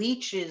 it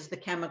leaches the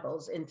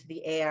chemicals into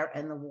the air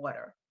and the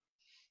water.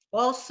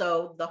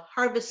 Also, the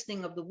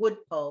harvesting of the wood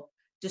pulp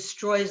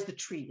destroys the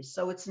trees,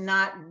 so it's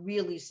not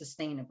really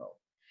sustainable.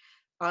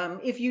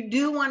 If you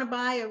do want to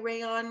buy a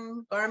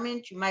rayon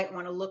garment, you might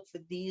want to look for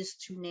these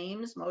 2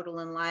 names, Modal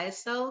and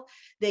Lyocell.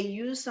 They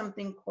use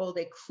something called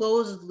a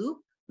closed loop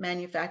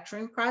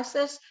manufacturing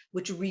process,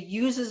 which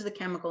reuses the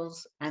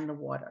chemicals and the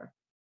water.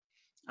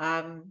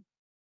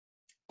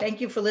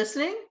 Thank you for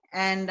listening,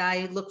 and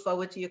I look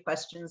forward to your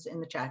questions in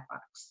the chat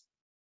box.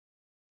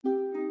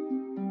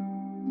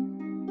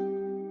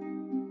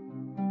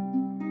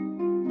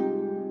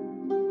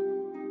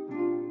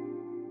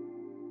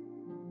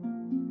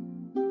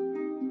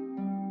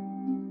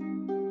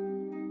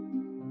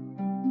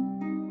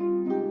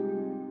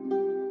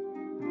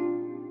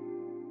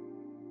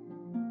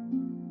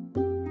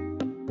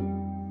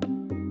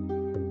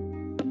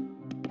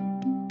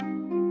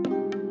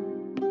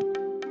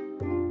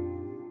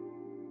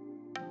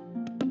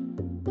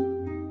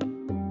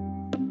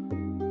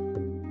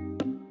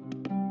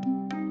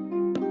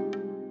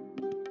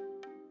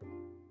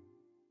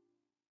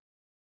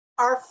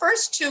 Our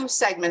first two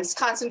segments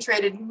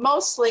concentrated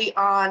mostly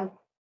on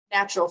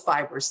natural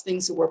fibers,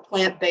 things that were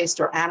plant-based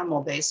or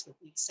animal-based, with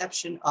the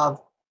exception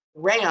of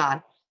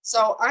rayon.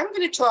 So I'm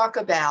going to talk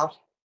about,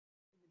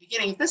 at the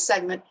beginning of this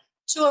segment,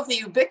 two of the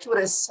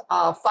ubiquitous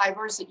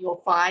fibers that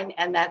you'll find,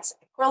 and that's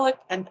acrylic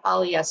and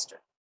polyester.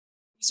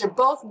 These are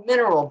both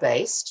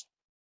mineral-based.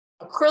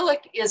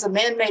 Acrylic is a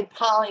man-made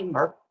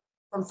polymer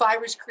from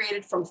fibers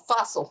created from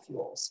fossil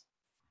fuels.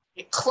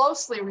 It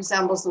closely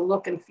resembles the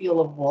look and feel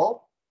of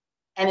wool,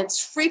 and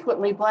it's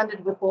frequently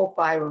blended with wool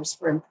fibers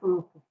for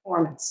improved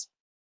performance.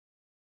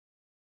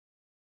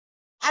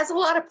 Has a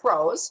lot of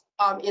pros.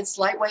 It's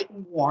lightweight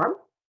and warm.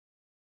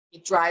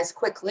 It dries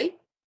quickly.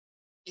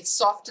 It's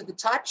soft to the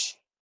touch.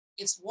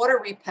 It's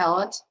water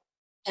repellent,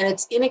 and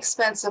it's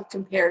inexpensive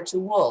compared to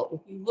wool.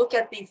 If you look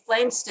at the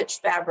flame stitch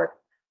fabric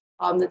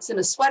that's in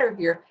a sweater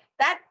here,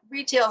 that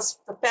retails,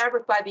 the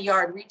fabric by the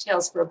yard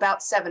retails for about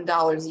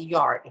 $7 a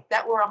yard. If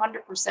that were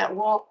 100%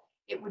 wool,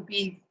 it would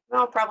be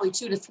probably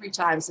 2 to 3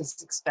 times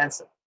as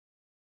expensive.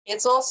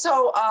 It's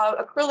also,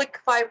 acrylic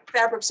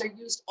fabrics are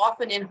used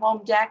often in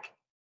home dec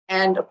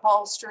and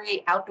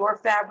upholstery, outdoor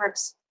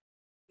fabrics.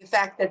 The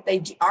fact that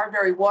they are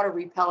very water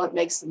repellent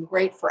makes them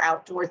great for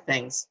outdoor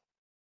things.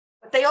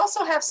 But they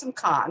also have some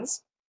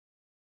cons.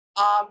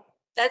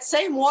 That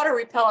same water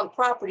repellent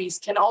properties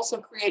can also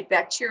create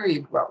bacteria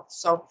growth.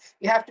 So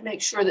you have to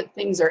make sure that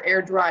things are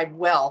air dried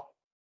well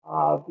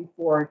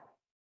before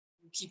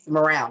you keep them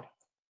around.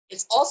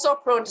 It's also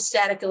prone to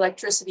static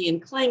electricity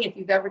and cling. If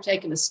you've ever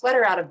taken a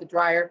sweater out of the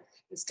dryer,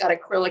 it's got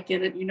acrylic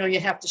in it, you know you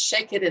have to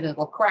shake it and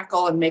it'll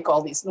crackle and make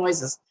all these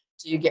noises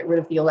till you get rid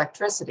of the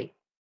electricity.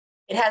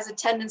 It has a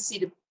tendency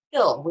to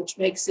pill, which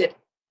makes it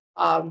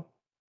not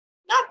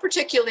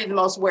particularly the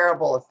most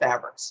wearable of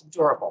fabrics,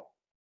 durable.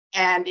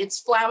 And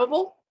it's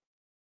flammable,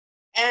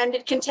 and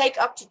it can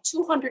take up to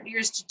 200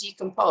 years to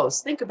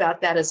decompose. Think about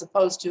that as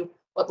opposed to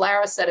what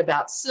Lara said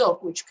about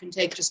silk, which can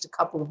take just a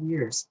couple of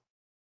years.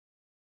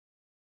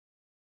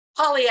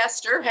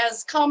 Polyester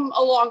has come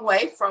a long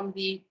way from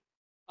the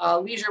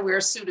leisure wear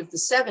suit of the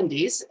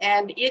 70s,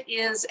 and it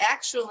is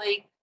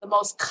actually the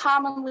most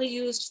commonly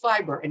used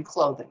fiber in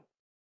clothing.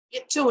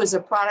 It too is a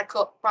product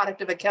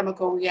of a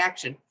chemical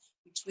reaction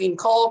between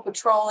coal,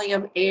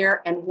 petroleum,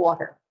 air, and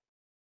water.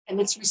 And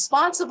it's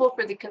responsible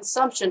for the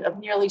consumption of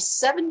nearly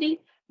 70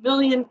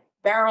 million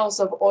barrels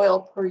of oil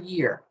per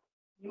year.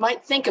 You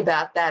might think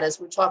about that as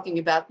we're talking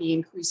about the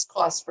increased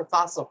costs for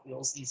fossil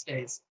fuels these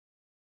days.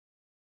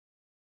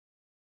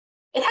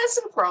 It has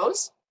some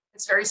pros.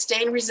 It's very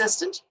stain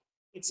resistant.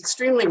 It's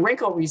extremely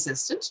wrinkle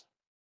resistant.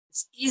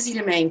 It's easy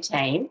to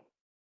maintain.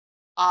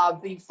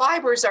 The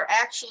fibers are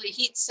actually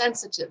heat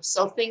sensitive,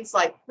 so things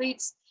like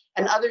pleats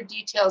and other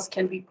details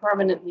can be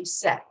permanently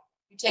set.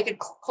 You take a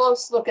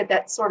close look at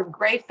that sort of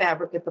gray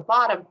fabric at the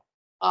bottom,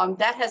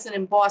 that has an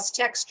embossed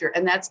texture,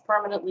 and that's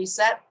permanently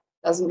set.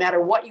 Doesn't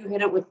matter what you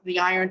hit it with the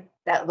iron,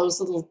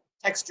 those little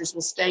textures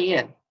will stay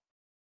in.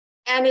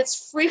 And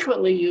it's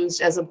frequently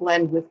used as a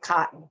blend with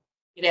cotton.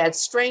 It adds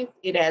strength,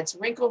 it adds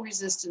wrinkle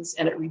resistance,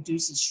 and it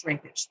reduces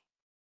shrinkage.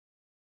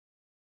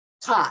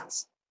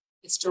 Cons.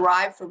 It's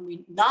derived from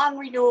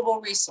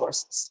non-renewable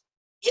resources.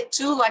 It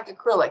too, like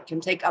acrylic, can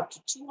take up to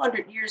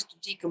 200 years to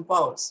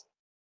decompose.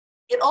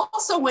 It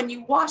also, when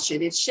you wash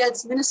it, it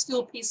sheds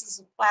minuscule pieces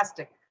of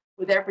plastic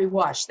with every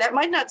wash. That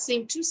might not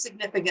seem too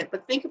significant,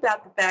 but think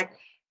about the fact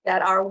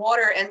that our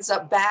water ends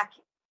up back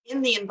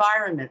in the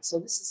environment. So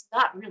this is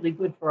not really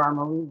good for our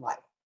marine life.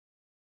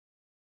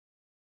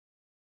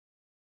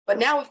 But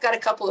now we've got a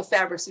couple of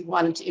fabrics we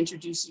wanted to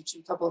introduce you to,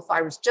 a couple of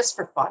fibers just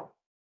for fun.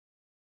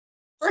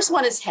 First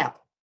one is hemp.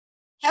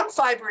 Hemp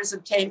fiber is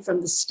obtained from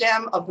the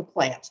stem of the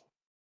plant.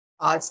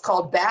 It's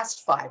called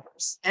bast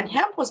fibers. And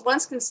hemp was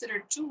once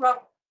considered too rough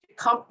to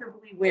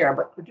comfortably wear,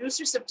 but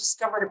producers have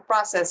discovered a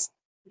process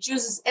which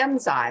uses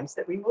enzymes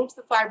that removes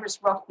the fiber's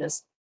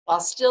roughness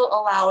while still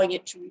allowing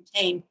it to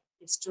retain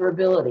its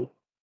durability.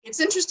 It's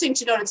interesting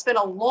to note it's been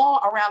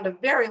around a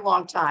very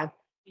long time.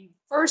 The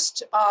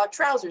first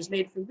trousers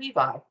made for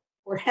Levi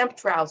were hemp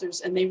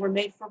trousers, and they were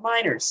made for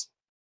miners.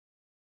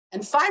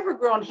 And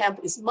fiber-grown hemp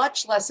is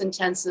much less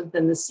intensive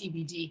than the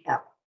CBD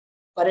hemp,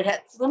 but it has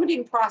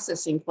limiting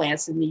processing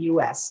plants in the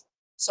US.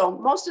 So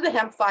most of the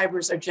hemp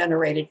fibers are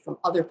generated from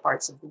other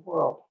parts of the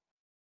world.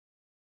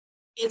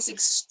 It's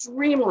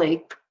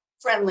extremely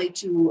friendly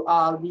to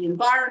the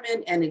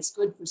environment, and it's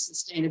good for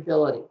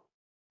sustainability.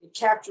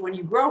 When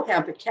you grow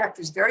hemp, it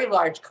captures very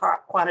large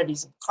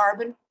quantities of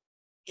carbon,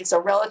 It's a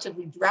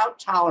relatively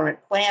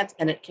drought-tolerant plant,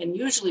 and it can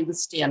usually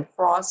withstand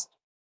frost.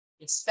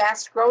 It's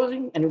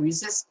fast-growing and it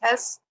resists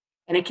pests,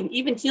 and it can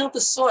even heal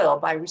the soil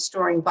by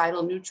restoring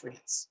vital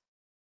nutrients.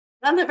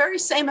 On the very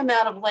same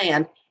amount of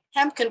land,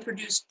 hemp can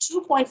produce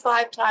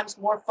 2.5 times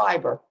more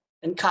fiber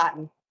than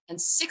cotton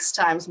and 6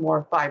 times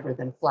more fiber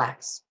than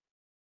flax.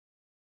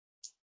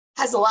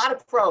 Has a lot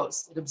of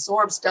pros. It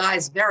absorbs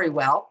dyes very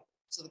well,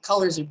 so the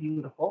colors are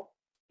beautiful.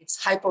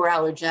 It's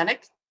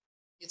hypoallergenic.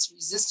 It's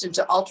resistant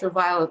to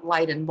ultraviolet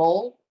light and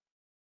mold.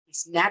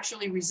 It's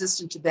naturally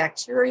resistant to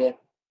bacteria.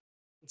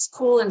 It's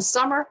cool in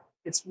summer.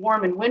 It's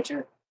warm in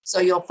winter. So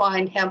you'll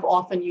find hemp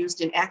often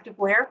used in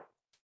activewear.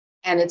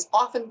 And it's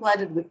often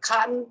blended with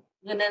cotton,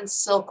 linen,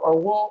 silk, or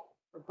wool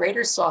for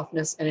greater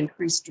softness and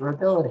increased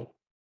durability.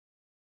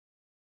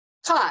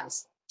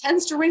 Cons: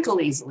 tends to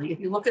wrinkle easily. If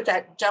you look at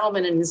that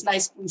gentleman in his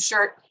nice blue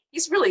shirt,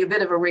 he's really a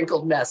bit of a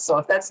wrinkled mess. So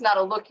if that's not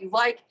a look you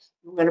like,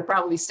 you're going to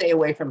probably stay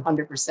away from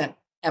 100%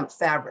 hemp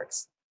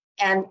fabrics.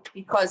 And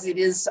because it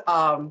is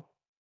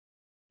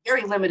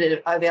very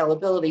limited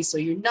availability, so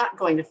you're not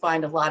going to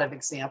find a lot of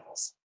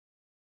examples.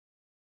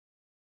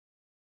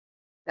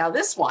 Now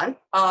this one,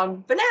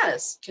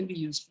 bananas can be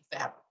used for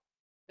fabric.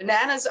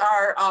 Bananas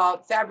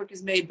are, fabric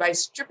is made by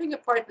stripping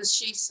apart the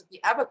sheaths of the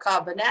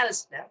abaca banana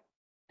stem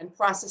and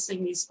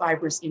processing these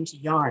fibers into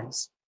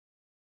yarns.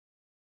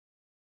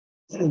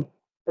 The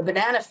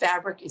banana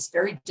fabric is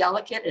very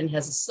delicate and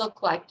has a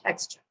silk-like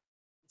texture.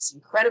 It's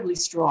incredibly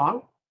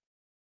strong.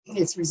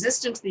 It's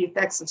resistant to the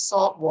effects of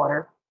salt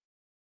water,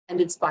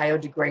 and it's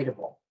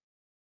biodegradable.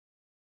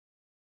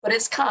 But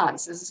its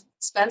cons: it's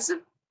expensive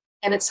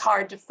and it's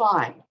hard to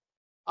find.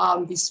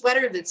 The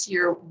sweater that's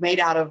here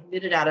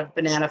knitted out of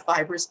banana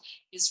fibers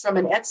is from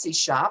an Etsy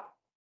shop,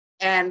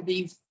 and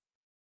the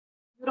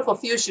beautiful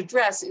fuchsia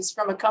dress is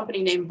from a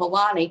company named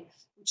Villani,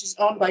 which is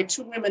owned by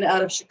 2 women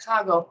out of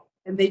Chicago,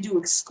 and they do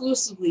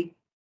exclusively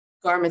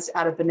garments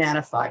out of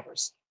banana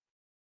fibers.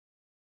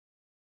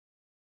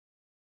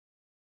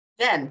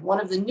 Then one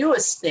of the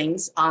newest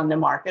things on the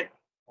market,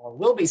 or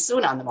will be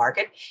soon on the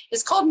market,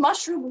 is called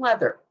mushroom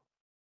leather.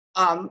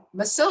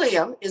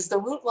 Mycelium is the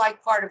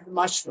root-like part of the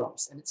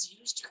mushrooms, and it's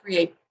used to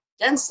create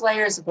dense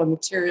layers of a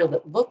material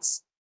that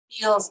looks,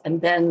 feels,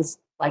 and bends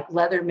like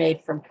leather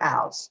made from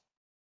cows.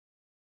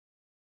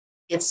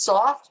 It's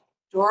soft,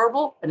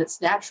 durable, and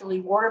it's naturally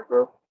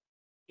waterproof.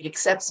 It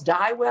accepts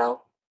dye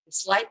well,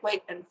 it's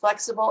lightweight and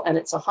flexible, and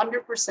it's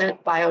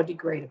 100%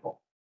 biodegradable.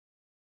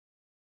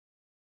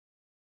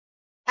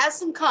 Has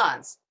some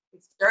cons.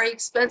 It's very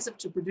expensive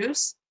to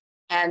produce,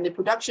 and the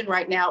production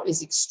right now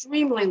is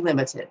extremely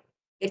limited.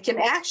 It can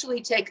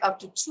actually take up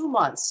to 2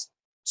 months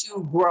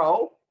to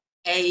grow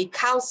a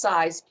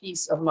cow-sized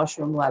piece of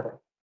mushroom leather.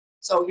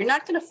 So you're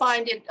not going to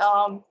find it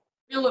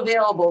real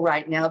available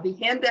right now. The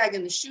handbag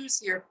and the shoes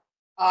here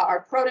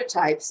are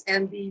prototypes,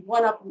 and the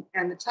one up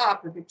and the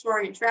top, the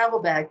Victorian travel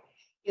bag,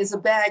 is a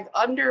bag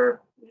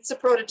it's a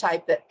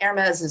prototype that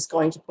Hermes is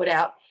going to put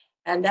out,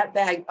 and that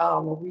bag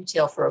will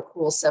retail for a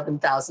cool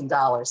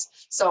 $7,000.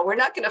 So we're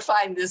not going to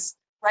find this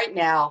right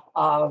now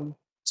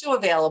too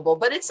available,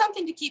 but it's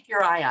something to keep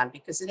your eye on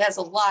because it has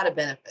a lot of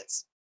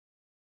benefits.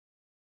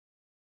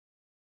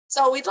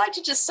 So we'd like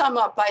to just sum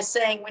up by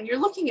saying, when you're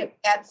looking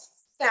at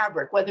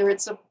fabric, whether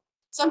it's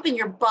something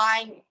you're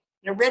buying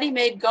in a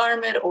ready-made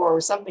garment or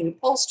something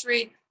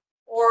upholstery,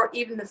 or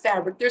even the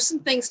fabric, there's some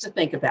things to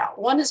think about.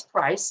 One is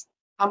price,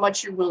 how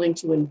much you're willing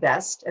to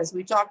invest. As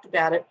we talked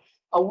about it,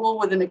 a wool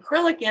with an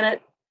acrylic in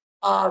it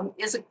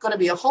isn't going to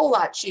be a whole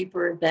lot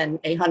cheaper than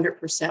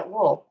 100%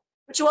 wool.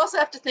 But you also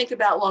have to think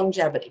about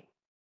longevity.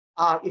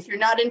 If you're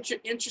not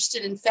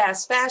interested in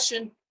fast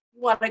fashion,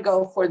 you want to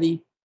go for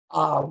the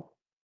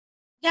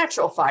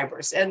natural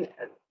fibers. And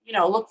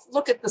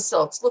look at the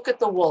silks, look at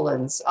the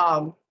woolens,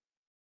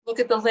 look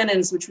at the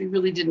linens, which we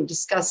really didn't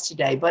discuss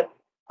today. But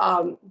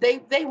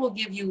they will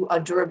give you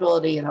a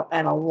durability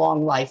and a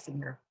long life in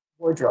your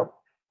wardrobe.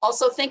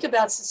 Also, think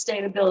about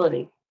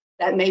sustainability.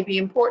 That may be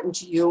important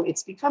to you.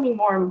 It's becoming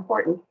more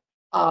important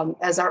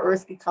as our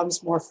earth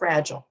becomes more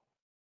fragile.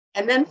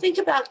 And then think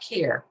about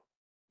care.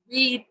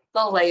 Read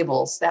the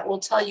labels. That will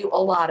tell you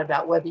a lot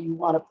about whether you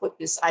want to put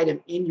this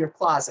item in your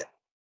closet.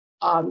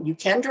 You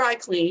can dry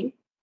clean.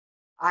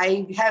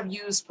 I have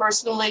used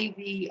personally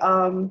the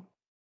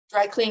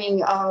dry cleaning,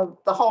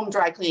 the home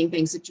dry cleaning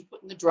things that you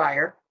put in the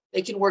dryer.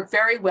 They can work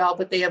very well,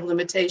 but they have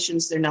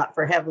limitations. They're not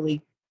for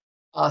heavily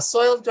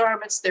soiled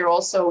garments. There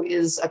also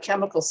is a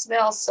chemical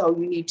smell, so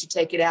you need to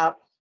take it out.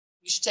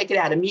 You should take it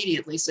out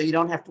immediately so you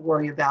don't have to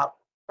worry about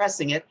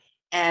pressing it,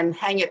 and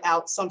hang it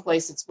out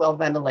someplace that's well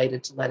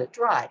ventilated to let it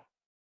dry.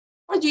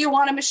 Or do you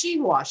want to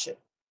machine wash it?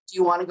 Do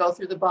you want to go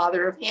through the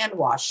bother of hand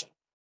washing?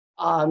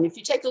 If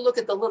you take a look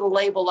at the little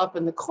label up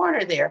in the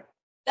corner there,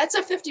 that's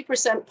a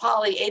 50%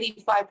 poly,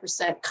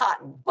 85%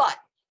 cotton, but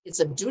it's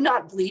a do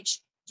not bleach,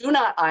 do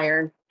not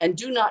iron, and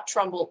do not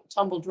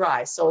tumble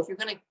dry. So if you're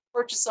going to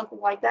purchase something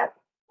like that,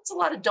 that's a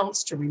lot of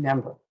don'ts to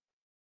remember.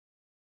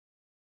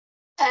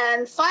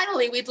 And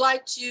finally, we'd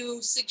like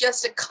to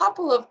suggest a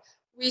couple of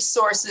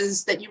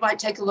resources that you might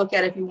take a look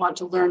at if you want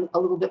to learn a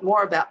little bit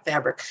more about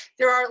fabric.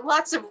 There are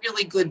lots of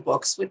really good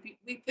books. We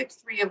picked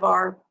three of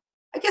our,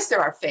 I guess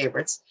they're our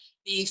favorites.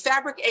 The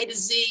Fabric A to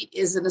Z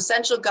is an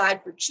essential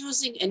guide for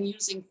choosing and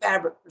using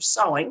fabric for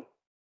sewing.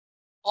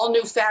 All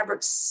New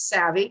Fabric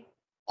Savvy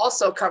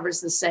also covers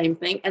the same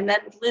thing. And then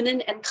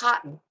Linen and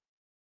Cotton.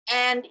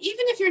 And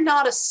even if you're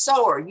not a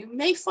sewer, you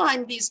may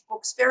find these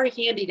books very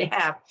handy to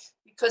have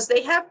because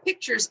they have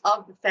pictures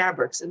of the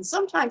fabrics. And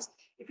sometimes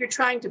if you're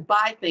trying to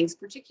buy things,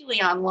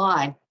 particularly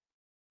online,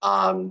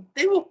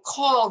 they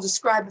will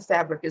describe the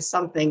fabric as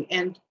something,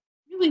 and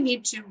you really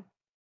need to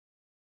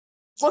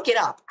look it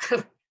up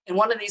in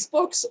one of these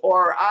books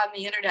or on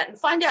the internet and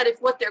find out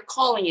if what they're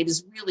calling it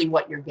is really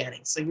what you're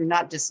getting, so you're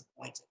not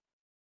disappointed.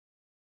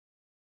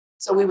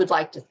 So we would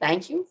like to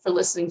thank you for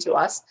listening to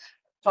us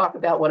talk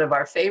about one of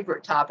our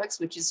favorite topics,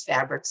 which is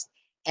fabrics.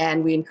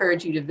 And we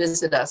encourage you to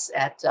visit us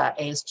at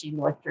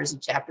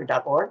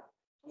asgnorthjerseychapter.org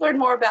to learn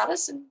more about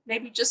us and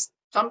maybe just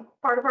become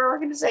part of our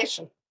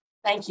organization.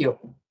 Thank you.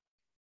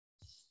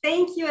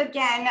 Thank you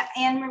again,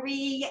 Anne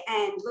Marie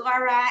and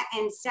Laura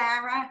and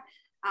Sarah,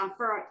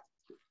 for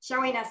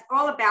showing us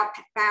all about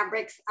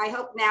fabrics. I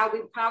hope now we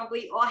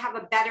probably all have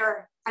a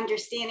better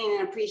understanding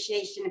and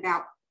appreciation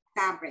about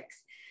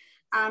fabrics.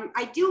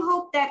 I do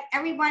hope that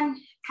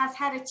everyone has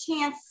had a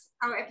chance,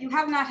 or if you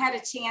have not had a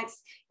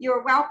chance,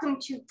 you're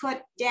welcome to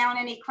put down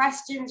any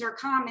questions or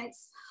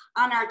comments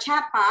on our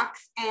chat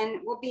box, and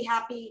we'll be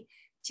happy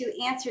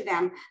to answer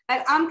them.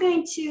 But I'm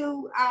going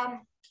to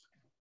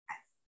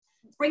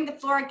bring the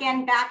floor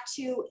again back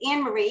to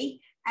Anne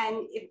Marie,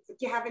 and if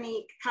you have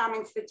any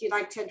comments that you'd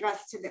like to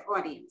address to the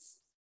audience.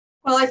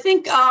 Well, I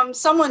think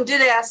someone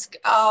did ask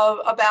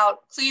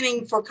about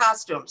cleaning for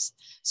costumes,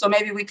 so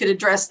maybe we could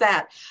address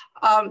that.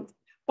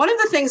 One of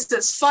the things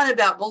that's fun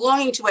about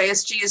belonging to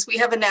ASG is we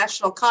have a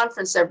national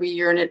conference every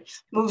year, and it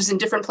moves in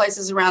different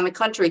places around the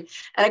country.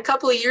 And a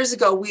couple of years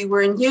ago, we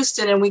were in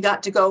Houston, and we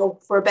got to go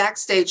for a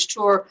backstage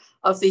tour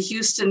of the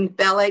Houston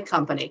Ballet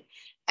Company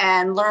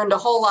and learned a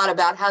whole lot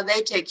about how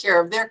they take care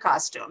of their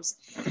costumes.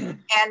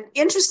 And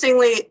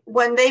interestingly,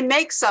 when they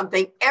make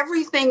something,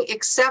 everything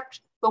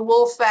except the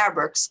wool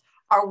fabrics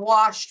are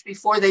washed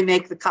before they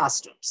make the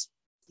costumes.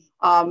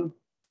 No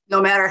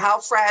matter how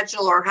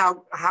fragile or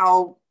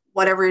how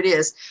whatever it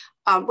is,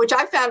 which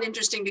I found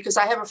interesting because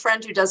I have a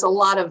friend who does a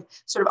lot of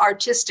sort of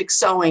artistic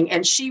sewing,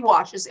 and she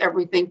washes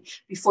everything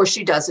before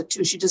she does it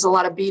too. She does a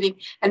lot of beading,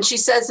 and she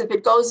says if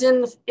it goes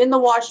in the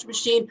wash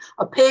machine,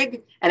 a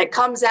pig, and it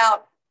comes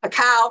out a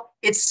cow,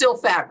 it's still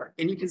fabric,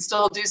 and you can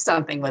still do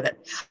something with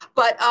it.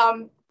 But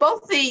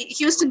both the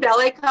Houston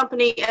Ballet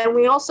Company and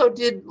we also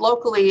did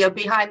locally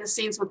behind the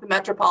scenes with the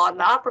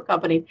Metropolitan Opera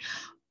Company,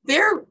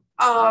 their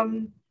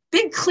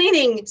big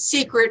cleaning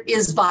secret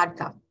is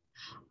vodka.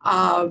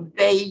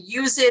 They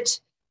use it,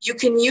 you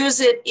can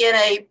use it in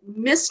a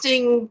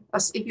misting,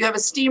 if you have a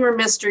steamer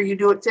mister, you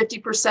do it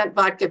 50%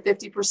 vodka,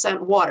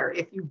 50% water.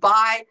 If you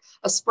buy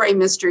a spray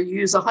mister, you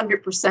use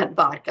 100%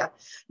 vodka.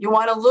 You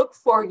want to look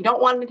for, you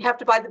don't want to have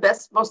to buy the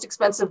best, most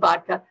expensive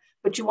vodka,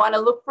 but you want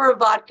to look for a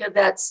vodka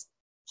that's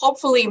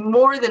hopefully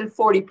more than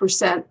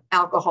 40%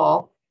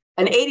 alcohol.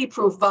 An 80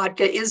 proof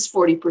vodka is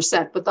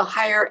 40%, but the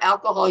higher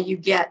alcohol you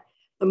get,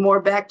 the more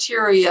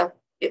bacteria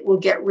it will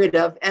get rid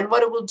of. And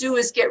what it will do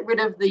is get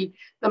rid of the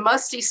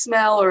musty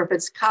smell, or if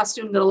it's a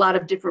costume that a lot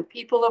of different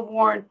people have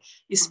worn,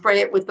 you spray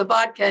it with the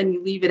vodka and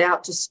you leave it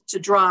out to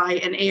dry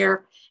and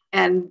air,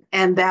 and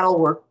that'll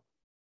work,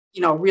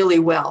 really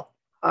well.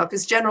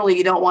 Because generally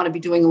you don't want to be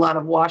doing a lot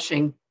of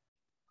washing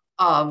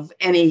of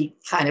any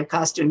kind of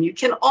costume. You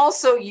can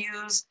also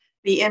use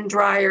the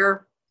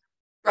in-dryer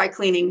dry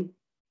cleaning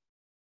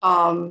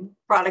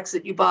products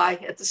that you buy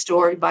at the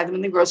store. You buy them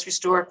in the grocery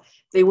store.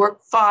 They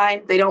work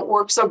fine. They don't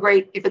work so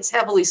great if it's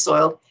heavily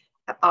soiled.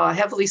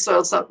 Heavily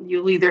soiled something,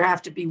 you'll either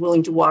have to be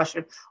willing to wash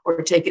it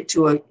or take it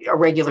to a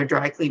regular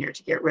dry cleaner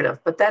to get rid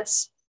of. But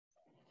that's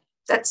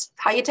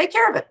how you take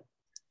care of it.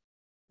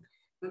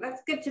 Well,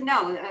 that's good to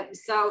know.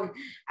 So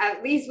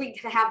at least we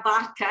can have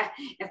vodka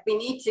if we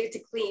need to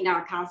clean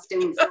our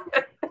costumes.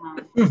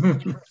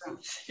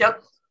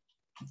 Yep.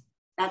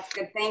 That's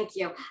good. Thank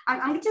you.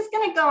 I'm just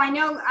going to go. I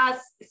know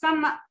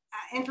some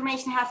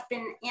information has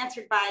been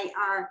answered by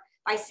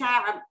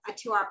Sarah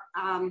to our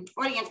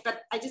audience,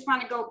 but I just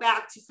want to go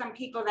back to some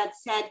people that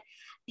said,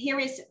 here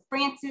is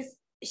Frances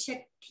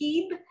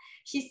Shakib.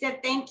 She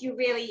said, thank you,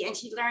 really, and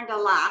she learned a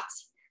lot.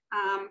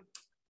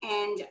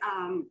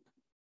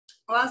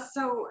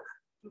 Also,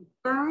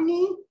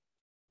 Bernie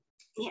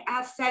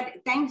has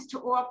said, thanks to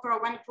all for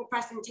a wonderful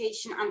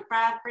presentation on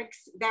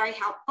fabrics, very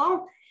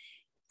helpful.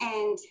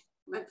 And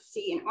let's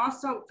see, and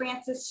also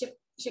Frances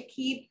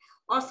Shakib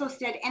also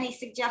said, any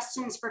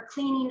suggestions for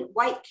cleaning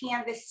white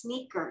canvas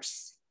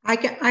sneakers? I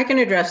can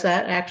address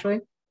that,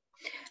 actually.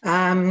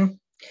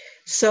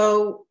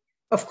 So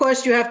of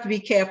course you have to be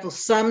careful.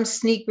 Some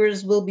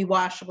sneakers will be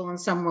washable and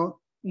some will,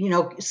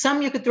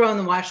 some you could throw in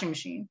the washing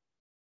machine,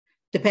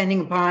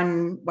 depending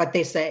upon what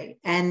they say.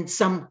 And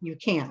some you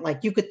can't,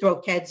 like you could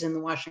throw Keds in the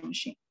washing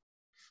machine.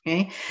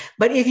 okay?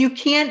 But if you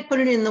can't put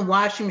it in the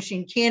washing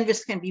machine,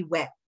 canvas can be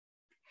wet.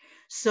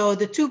 So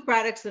the two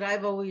products that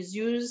I've always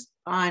used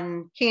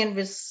on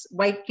canvas,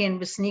 white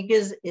canvas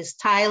sneakers is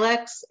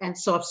Tilex and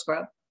Soft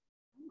Scrub.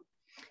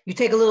 You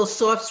take a little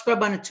soft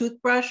scrub on a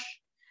toothbrush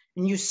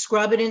and you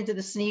scrub it into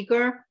the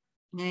sneaker,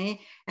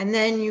 okay? And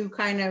then you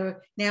kind of,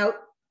 now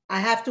I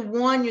have to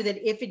warn you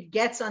that if it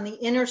gets on the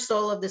inner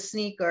sole of the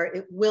sneaker,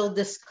 it will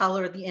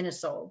discolor the inner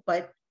sole,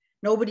 but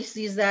nobody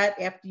sees that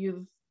after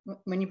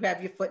when you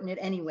have your foot in it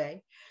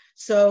anyway.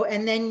 So,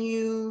 and then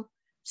you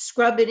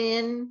scrub it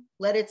in,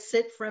 let it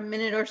sit for a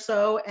minute or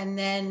so, and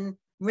then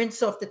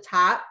rinse off the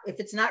top. If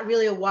it's not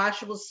really a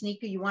washable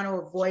sneaker, you want to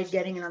avoid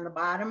getting it on the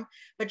bottom,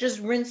 but just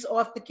rinse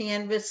off the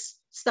canvas,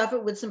 stuff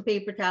it with some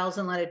paper towels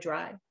and let it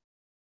dry.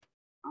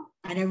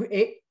 And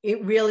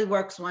it really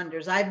works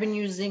wonders. I've been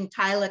using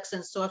Tilex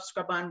and Soft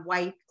Scrub on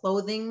white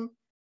clothing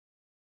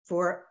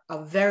for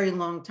a very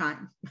long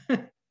time.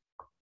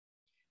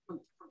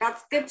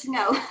 That's good to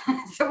know.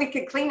 So we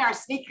could clean our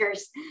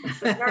sneakers.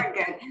 Very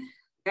good.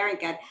 Very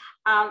good.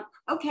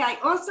 Okay, I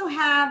also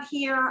have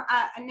here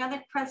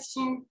another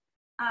question.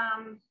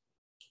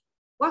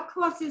 What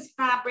causes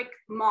fabric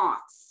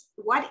moths?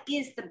 What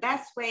is the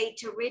best way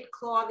to rid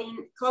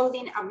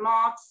clothing of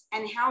moths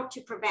and how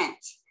to prevent?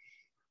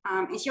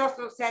 And she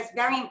also says,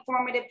 very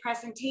informative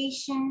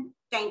presentation.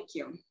 Thank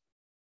you.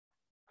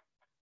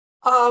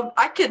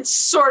 I can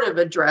sort of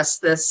address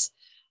this,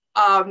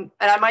 and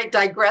I might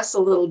digress a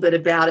little bit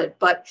about it,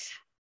 but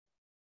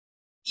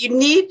you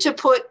need to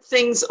put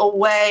things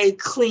away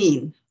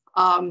clean.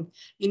 You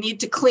need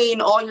to clean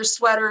all your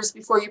sweaters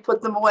before you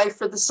put them away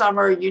for the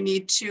summer. You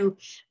need to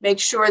make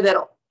sure that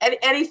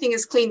anything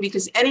is clean,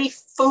 because any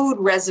food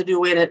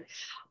residue in it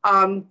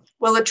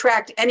will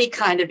attract any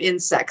kind of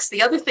insects.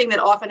 The other thing that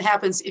often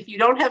happens, if you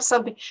don't have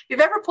something, if you've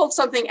ever pulled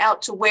something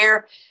out to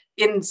wear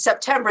in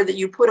September that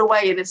you put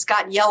away and it's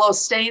got yellow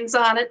stains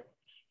on it,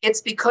 it's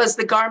because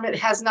the garment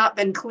has not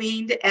been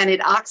cleaned and it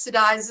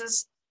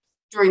oxidizes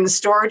during the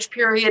storage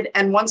period.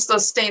 And once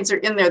those stains are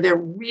in there, they're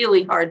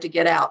really hard to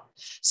get out.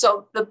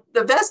 So the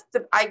best,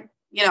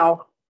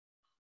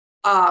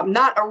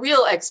 not a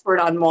real expert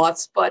on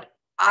moths, but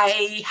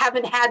I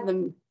haven't had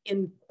them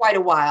in quite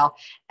a while.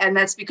 And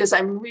that's because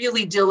I'm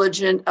really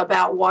diligent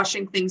about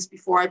washing things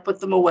before I put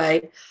them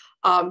away.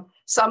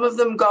 Some of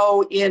them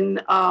go in,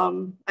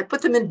 I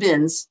put them in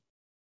bins,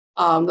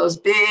 those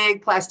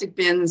big plastic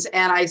bins,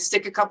 and I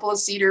stick a couple of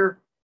cedar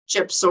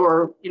chips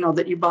or,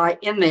 that you buy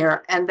in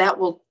there, and that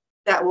will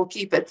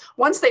keep it.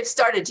 Once they've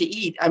started to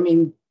eat, I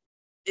mean,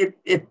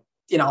 they've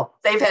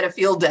had a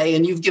field day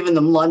and you've given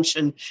them lunch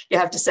and you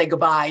have to say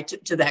goodbye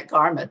to that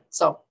garment.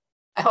 So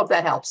I hope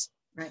that helps.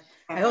 Right.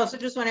 I also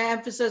just want to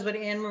emphasize what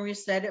Anne Marie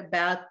said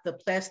about the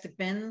plastic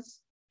bins.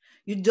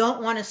 You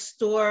don't want to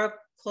store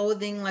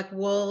clothing like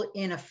wool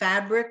in a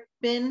fabric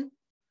bin.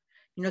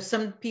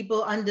 Some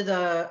people under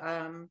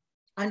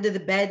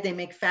the bed, they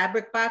make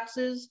fabric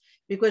boxes,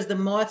 because the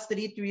moths that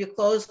eat through your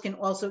clothes can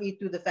also eat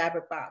through the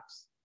fabric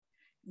box.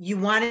 You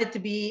want it to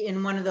be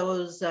in one of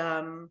those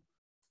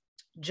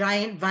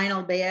giant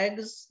vinyl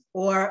bags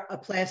or a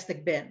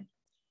plastic bin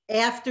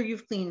after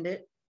you've cleaned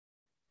it.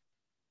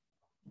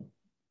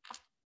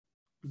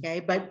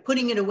 Okay, but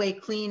putting it away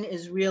clean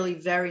is really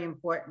very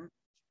important.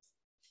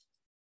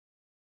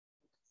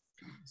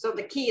 So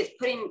the key is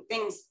putting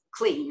things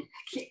clean,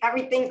 keep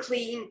everything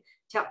clean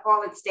to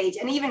all its stage,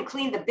 and even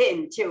clean the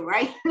bin too,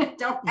 right?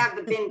 Don't have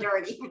the bin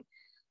dirty.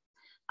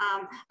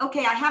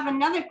 Okay, I have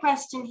another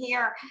question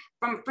here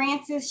from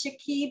Francis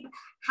Shakib.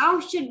 How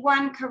should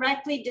one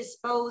correctly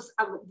dispose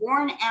of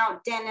worn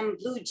out denim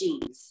blue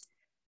jeans?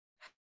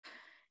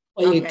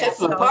 Well, you cut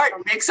them apart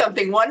and make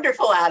something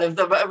wonderful out of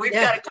them. We've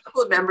got a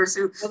couple of members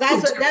who. Well,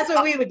 that's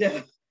what we would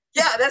do.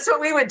 Yeah, that's what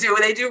we would do.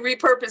 They do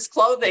repurposed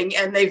clothing,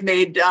 and they've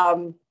made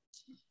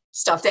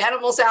stuffed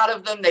animals out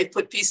of them. They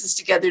put pieces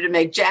together to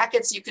make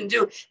jackets.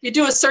 You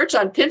do a search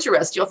on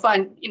Pinterest, you'll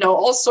find,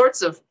 all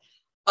sorts of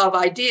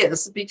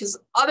ideas, because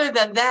other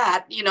than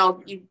that,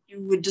 you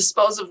would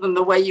dispose of them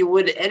the way you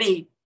would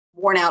any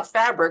worn out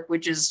fabric,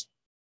 which is,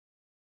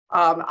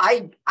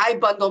 I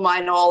bundle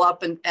mine all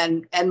up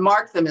and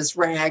mark them as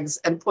rags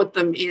and put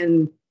them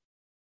in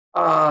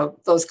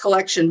those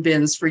collection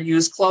bins for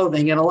used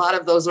clothing. And a lot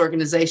of those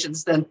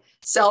organizations then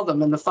sell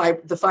them, and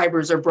the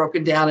fibers are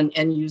broken down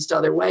and used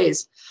other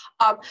ways.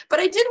 But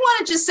I did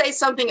want to just say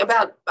something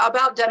about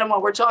denim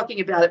while we're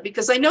talking about it,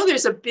 because I know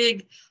there's a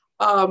big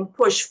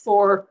push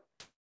for,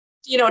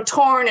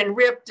 torn and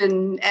ripped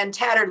and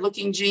tattered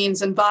looking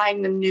jeans and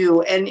buying them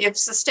new. And if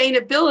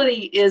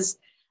sustainability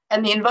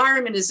and the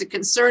environment is a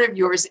concern of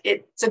yours,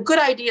 it's a good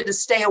idea to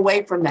stay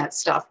away from that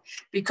stuff,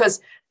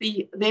 because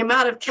the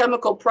amount of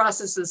chemical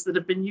processes that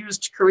have been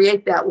used to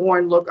create that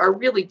worn look are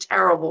really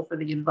terrible for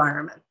the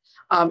environment.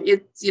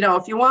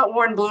 If you want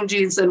worn blue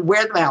jeans, then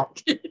wear them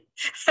out.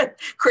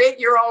 Create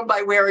your own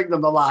by wearing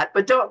them a lot,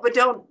 but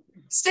don't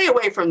stay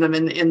away from them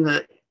in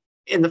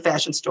the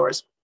fashion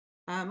stores.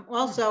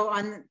 Also,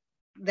 on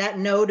that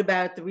note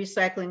about the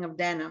recycling of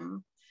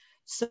denim,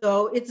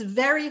 so it's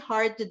very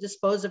hard to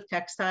dispose of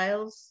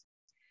textiles.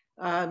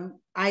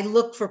 I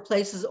look for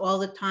places all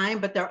the time,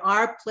 but there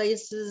are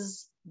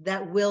places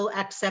that will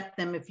accept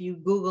them. If you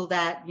Google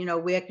that, you know,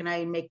 where can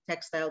I make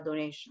textile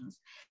donations?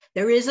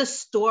 There is a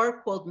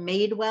store called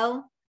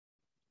Madewell,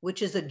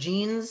 which is a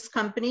jeans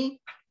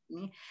company.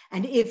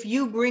 And if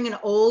you bring an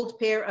old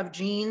pair of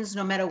jeans,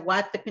 no matter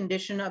what the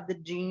condition of the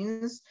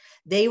jeans,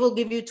 they will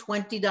give you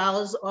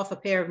 $20 off a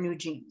pair of new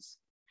jeans,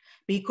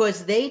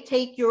 because they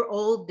take your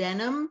old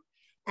denim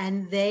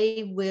and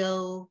they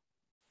will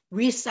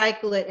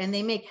recycle it, and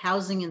they make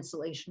housing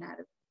insulation out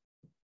of it.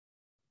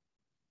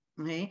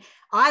 Okay.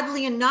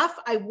 Oddly enough,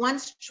 I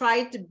once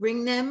tried to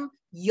bring them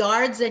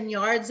yards and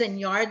yards and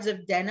yards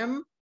of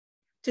denim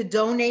to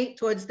donate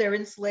towards their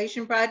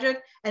insulation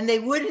project, and they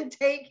wouldn't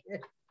take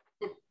it.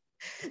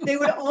 They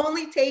would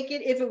only take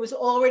it if it was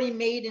already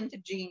made into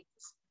jeans.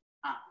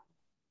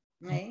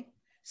 Right?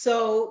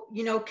 So,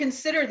 you know,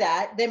 consider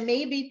that. There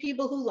may be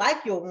people who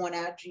like your worn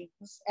out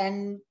jeans,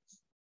 and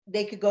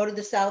they could go to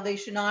the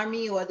Salvation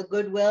Army or the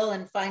Goodwill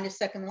and find a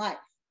second life.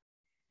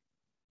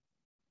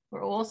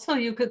 Or also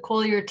you could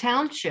call your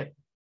township,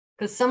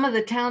 because some of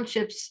the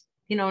townships,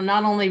 you know,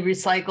 not only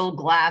recycle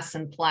glass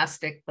and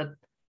plastic, but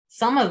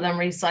some of them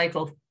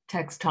recycle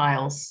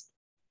textiles.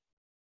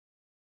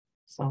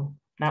 So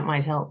that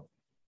might help.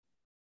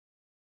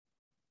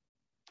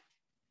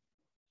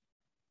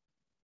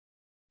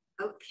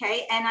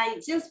 Okay, and I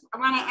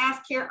want to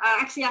ask here,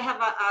 actually I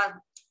have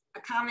a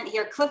comment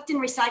here. Clifton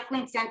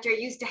Recycling Center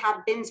used to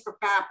have bins for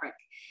fabric,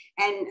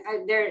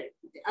 and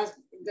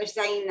they're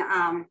saying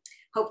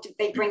hope that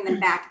they bring them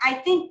back. I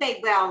think they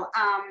will.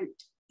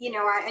 You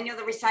know, I know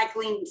the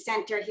recycling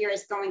center here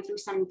is going through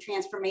some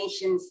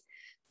transformations,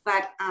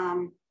 but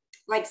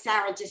like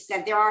Sarah just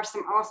said, there are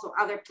some also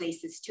other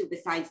places too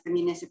besides the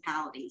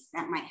municipalities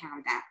that might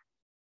have that.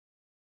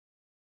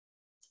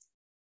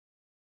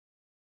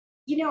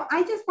 You know,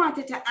 I just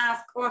wanted to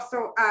ask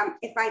also,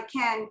 if I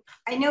can,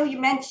 I know you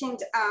mentioned,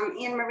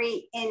 Anne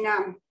Marie, in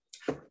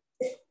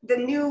the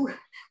new,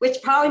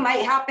 which probably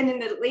might happen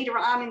later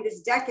on in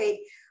this decade,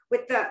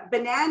 with the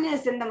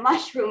bananas and the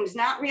mushrooms,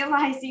 not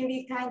realizing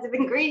these kinds of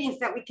ingredients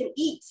that we can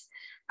eat.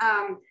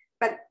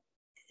 But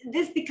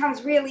this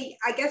becomes really,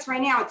 I guess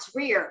right now it's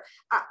rare.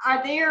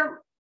 Are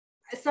there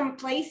some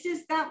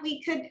places that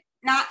we could,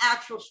 not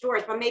actual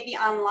stores, but maybe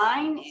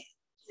online,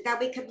 that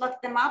we could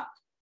look them up?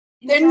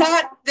 They're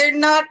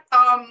not,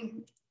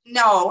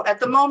 no, at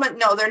the moment,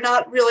 no, they're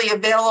not really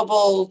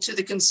available to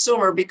the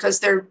consumer because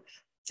they're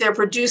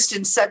produced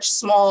in such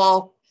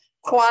small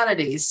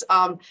quantities.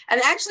 And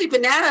actually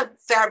banana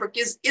fabric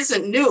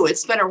isn't new.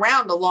 It's been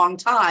around a long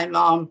time,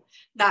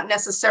 not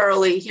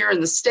necessarily here in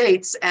the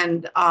States.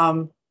 And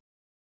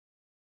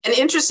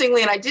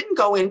interestingly, and I didn't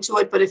go into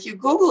it, but if you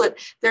Google it,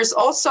 there's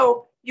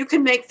also, you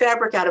can make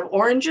fabric out of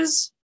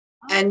oranges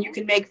and you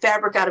can make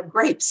fabric out of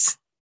grapes.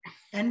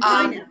 And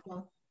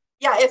pineapple.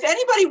 Yeah, if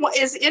anybody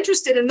is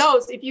interested in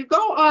those, if you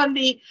go on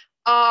the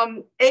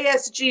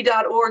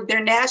ASG.org,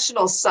 their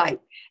national site,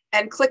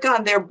 and click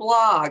on their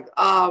blog,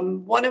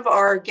 one of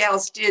our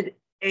gals did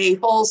a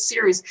whole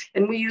series,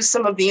 and we used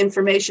some of the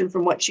information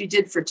from what she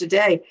did for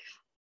today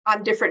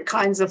on different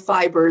kinds of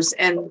fibers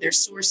and their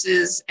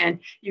sources, and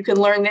you can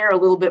learn there a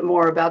little bit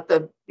more about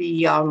the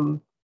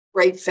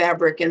grape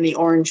fabric and the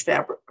orange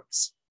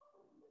fabrics.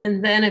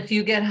 And then if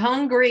you get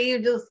hungry, you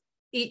just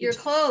eat your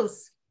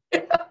clothes.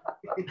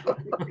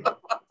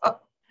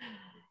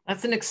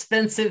 That's an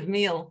expensive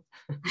meal.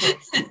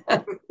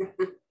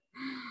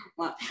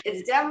 Well,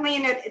 it's definitely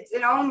it's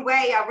an own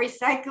way of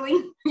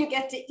recycling. You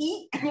get to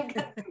eat and you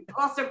get to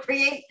also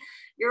create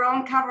your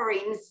own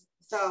coverings.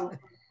 So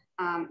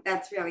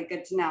that's really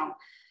good to know.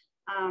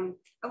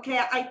 Okay,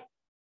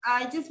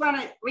 I just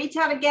want to reach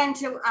out again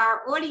to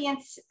our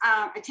audience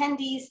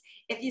attendees.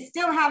 If you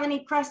still have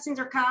any questions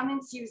or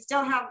comments, you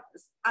still have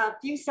a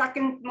few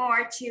seconds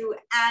more to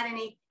add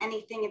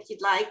anything if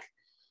you'd like.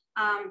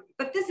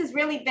 But this has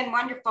really been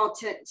wonderful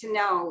to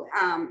know,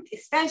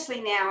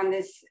 especially now in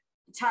this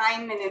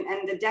time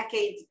and the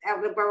decades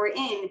where we're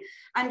in,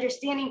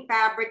 understanding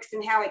fabrics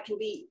and how it can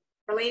be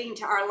relating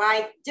to our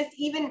life. Just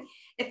even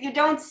if you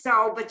don't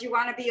sew, but you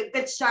want to be a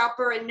good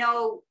shopper and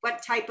know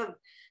what type of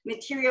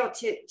material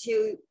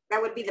to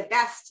that would be the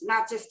best,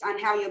 not just on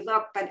how you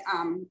look, but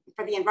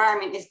for the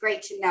environment, is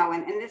great to know.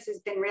 And this has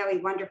been really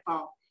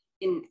wonderful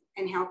in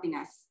helping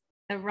us.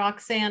 And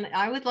Roxanne,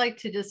 I would like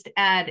to just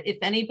add, if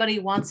anybody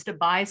wants to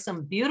buy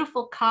some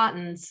beautiful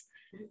cottons,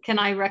 can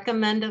I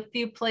recommend a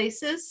few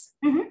places?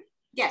 Mm-hmm.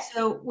 Yes.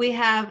 So we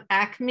have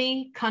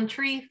Acme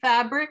Country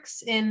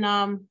Fabrics in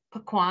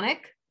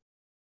Pequannock,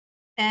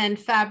 and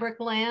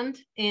Fabricland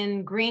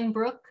in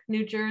Greenbrook,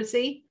 New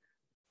Jersey,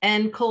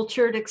 and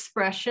Cultured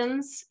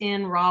Expressions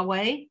in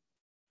Rahway,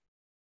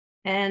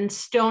 and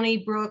Stony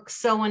Brook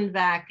Sew and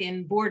Vac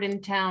in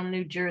Bordentown,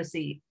 New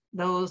Jersey.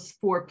 Those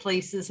 4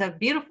 places have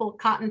beautiful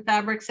cotton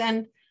fabrics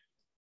and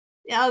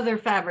other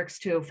fabrics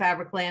too.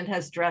 Fabricland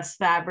has dress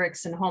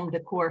fabrics and home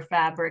decor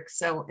fabrics.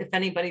 So if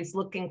anybody's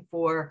looking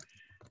for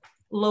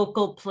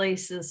local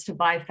places to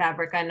buy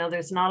fabric, I know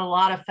there's not a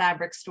lot of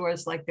fabric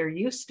stores like there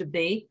used to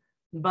be,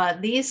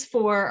 but these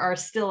 4 are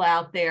still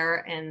out there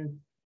and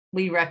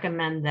we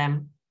recommend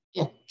them.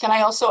 Yeah. Can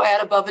I also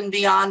add Above and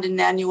Beyond in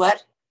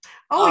Nanuet?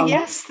 Oh,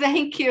 yes,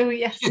 thank you.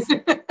 Yes,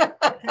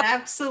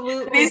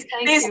 absolutely.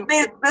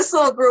 This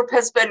little group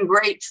has been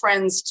great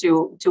friends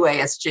to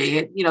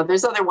ASG. You know,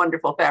 there's other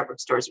wonderful fabric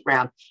stores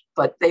around,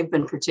 but they've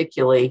been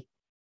particularly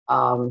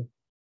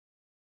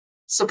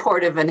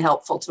supportive and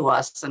helpful to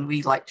us, and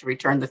we like to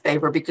return the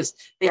favor because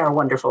they are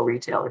wonderful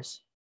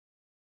retailers.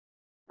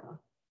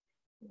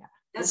 Yeah.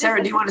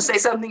 Sarah, do you want to say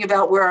something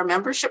about where our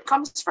membership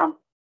comes from?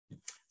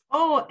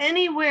 Oh,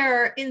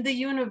 anywhere in the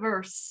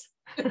universe,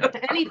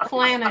 any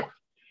planet.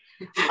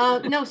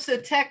 No, so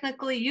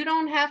technically you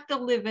don't have to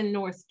live in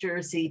North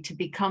Jersey to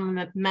become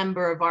a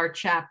member of our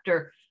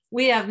chapter.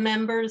 We have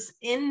members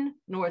in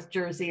North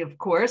Jersey, of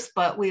course,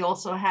 but we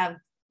also have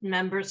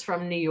members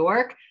from New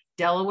York,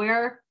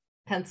 Delaware,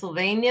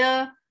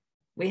 Pennsylvania.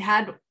 We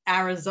had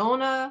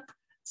Arizona.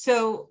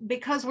 So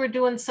because we're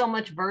doing so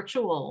much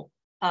virtual,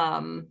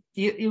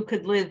 you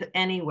could live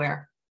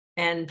anywhere.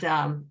 And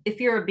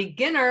if you're a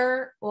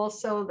beginner,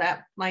 also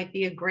that might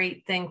be a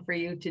great thing for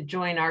you to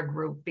join our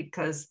group,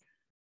 because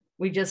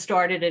we just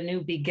started a new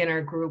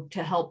beginner group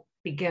to help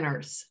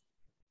beginners.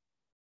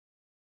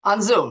 On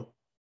Zoom.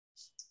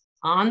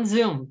 On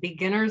Zoom,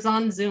 beginners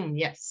on Zoom,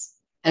 yes.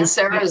 And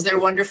Sarah is their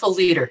wonderful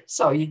leader,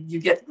 so you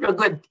get real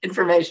good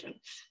information.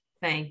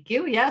 Thank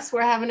you. Yes,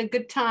 we're having a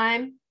good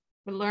time.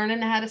 We're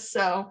learning how to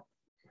sew.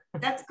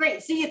 That's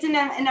great. See, it's in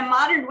a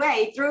modern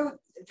way through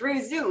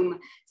Zoom.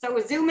 So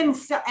Zoom and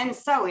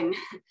sewing.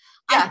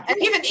 Yeah, and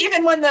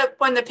even when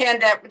the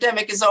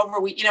pandemic is over,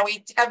 we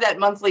have that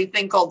monthly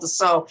thing called the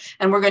Sew,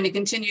 and we're going to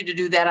continue to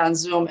do that on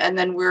Zoom. And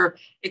then we're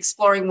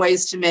exploring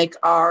ways to make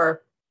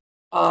our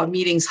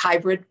meetings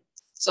hybrid,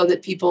 so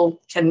that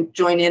people can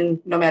join in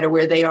no matter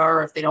where they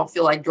are, if they don't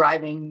feel like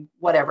driving,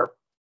 whatever.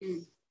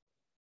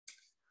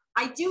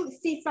 I do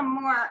see some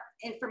more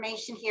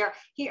information here.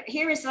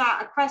 Here is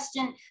a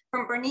question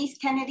from Bernice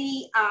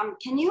Kennedy.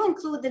 Can you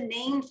include the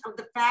names of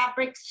the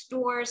fabric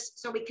stores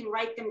so we can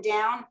write them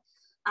down?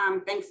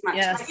 Thanks much.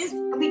 Yes.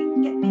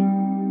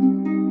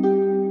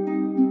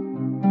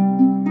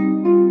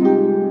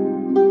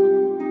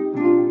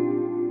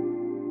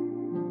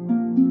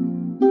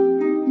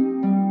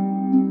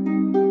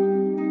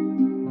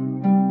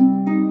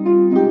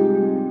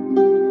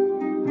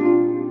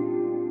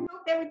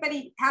 Hope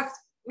everybody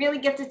really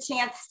gets a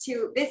chance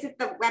to visit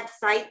the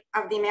website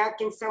of the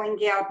American Sewing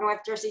Guild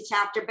North Jersey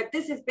chapter, but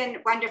this has been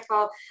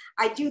wonderful.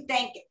 I do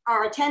thank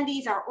our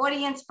attendees, our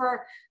audience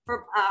for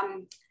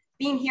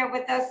being here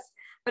with us,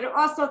 but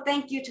also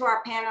thank you to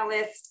our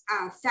panelists,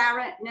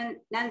 Sarah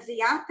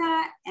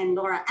Nunziata and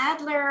Laura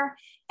Adler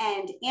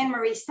and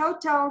Anne-Marie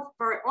Soto,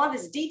 for all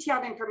this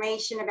detailed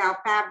information about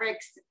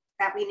fabrics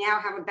that we now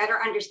have a better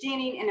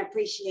understanding and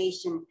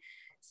appreciation.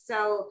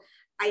 So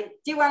I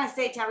do want to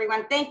say to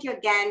everyone, thank you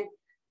again.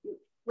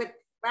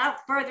 Without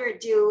further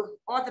ado,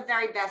 all the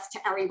very best to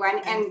everyone,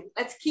 and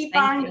let's keep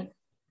on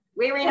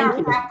wearing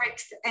our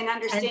fabrics and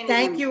understanding. And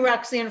thank you,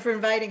 Roxanne, for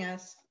inviting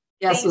us.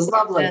 Yes, it was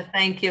lovely.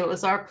 Thank you. It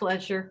was our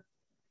pleasure.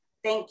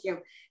 Thank you.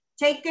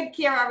 Take good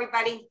care,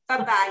 everybody.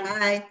 Bye-bye.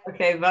 Bye.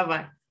 Okay,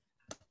 bye-bye.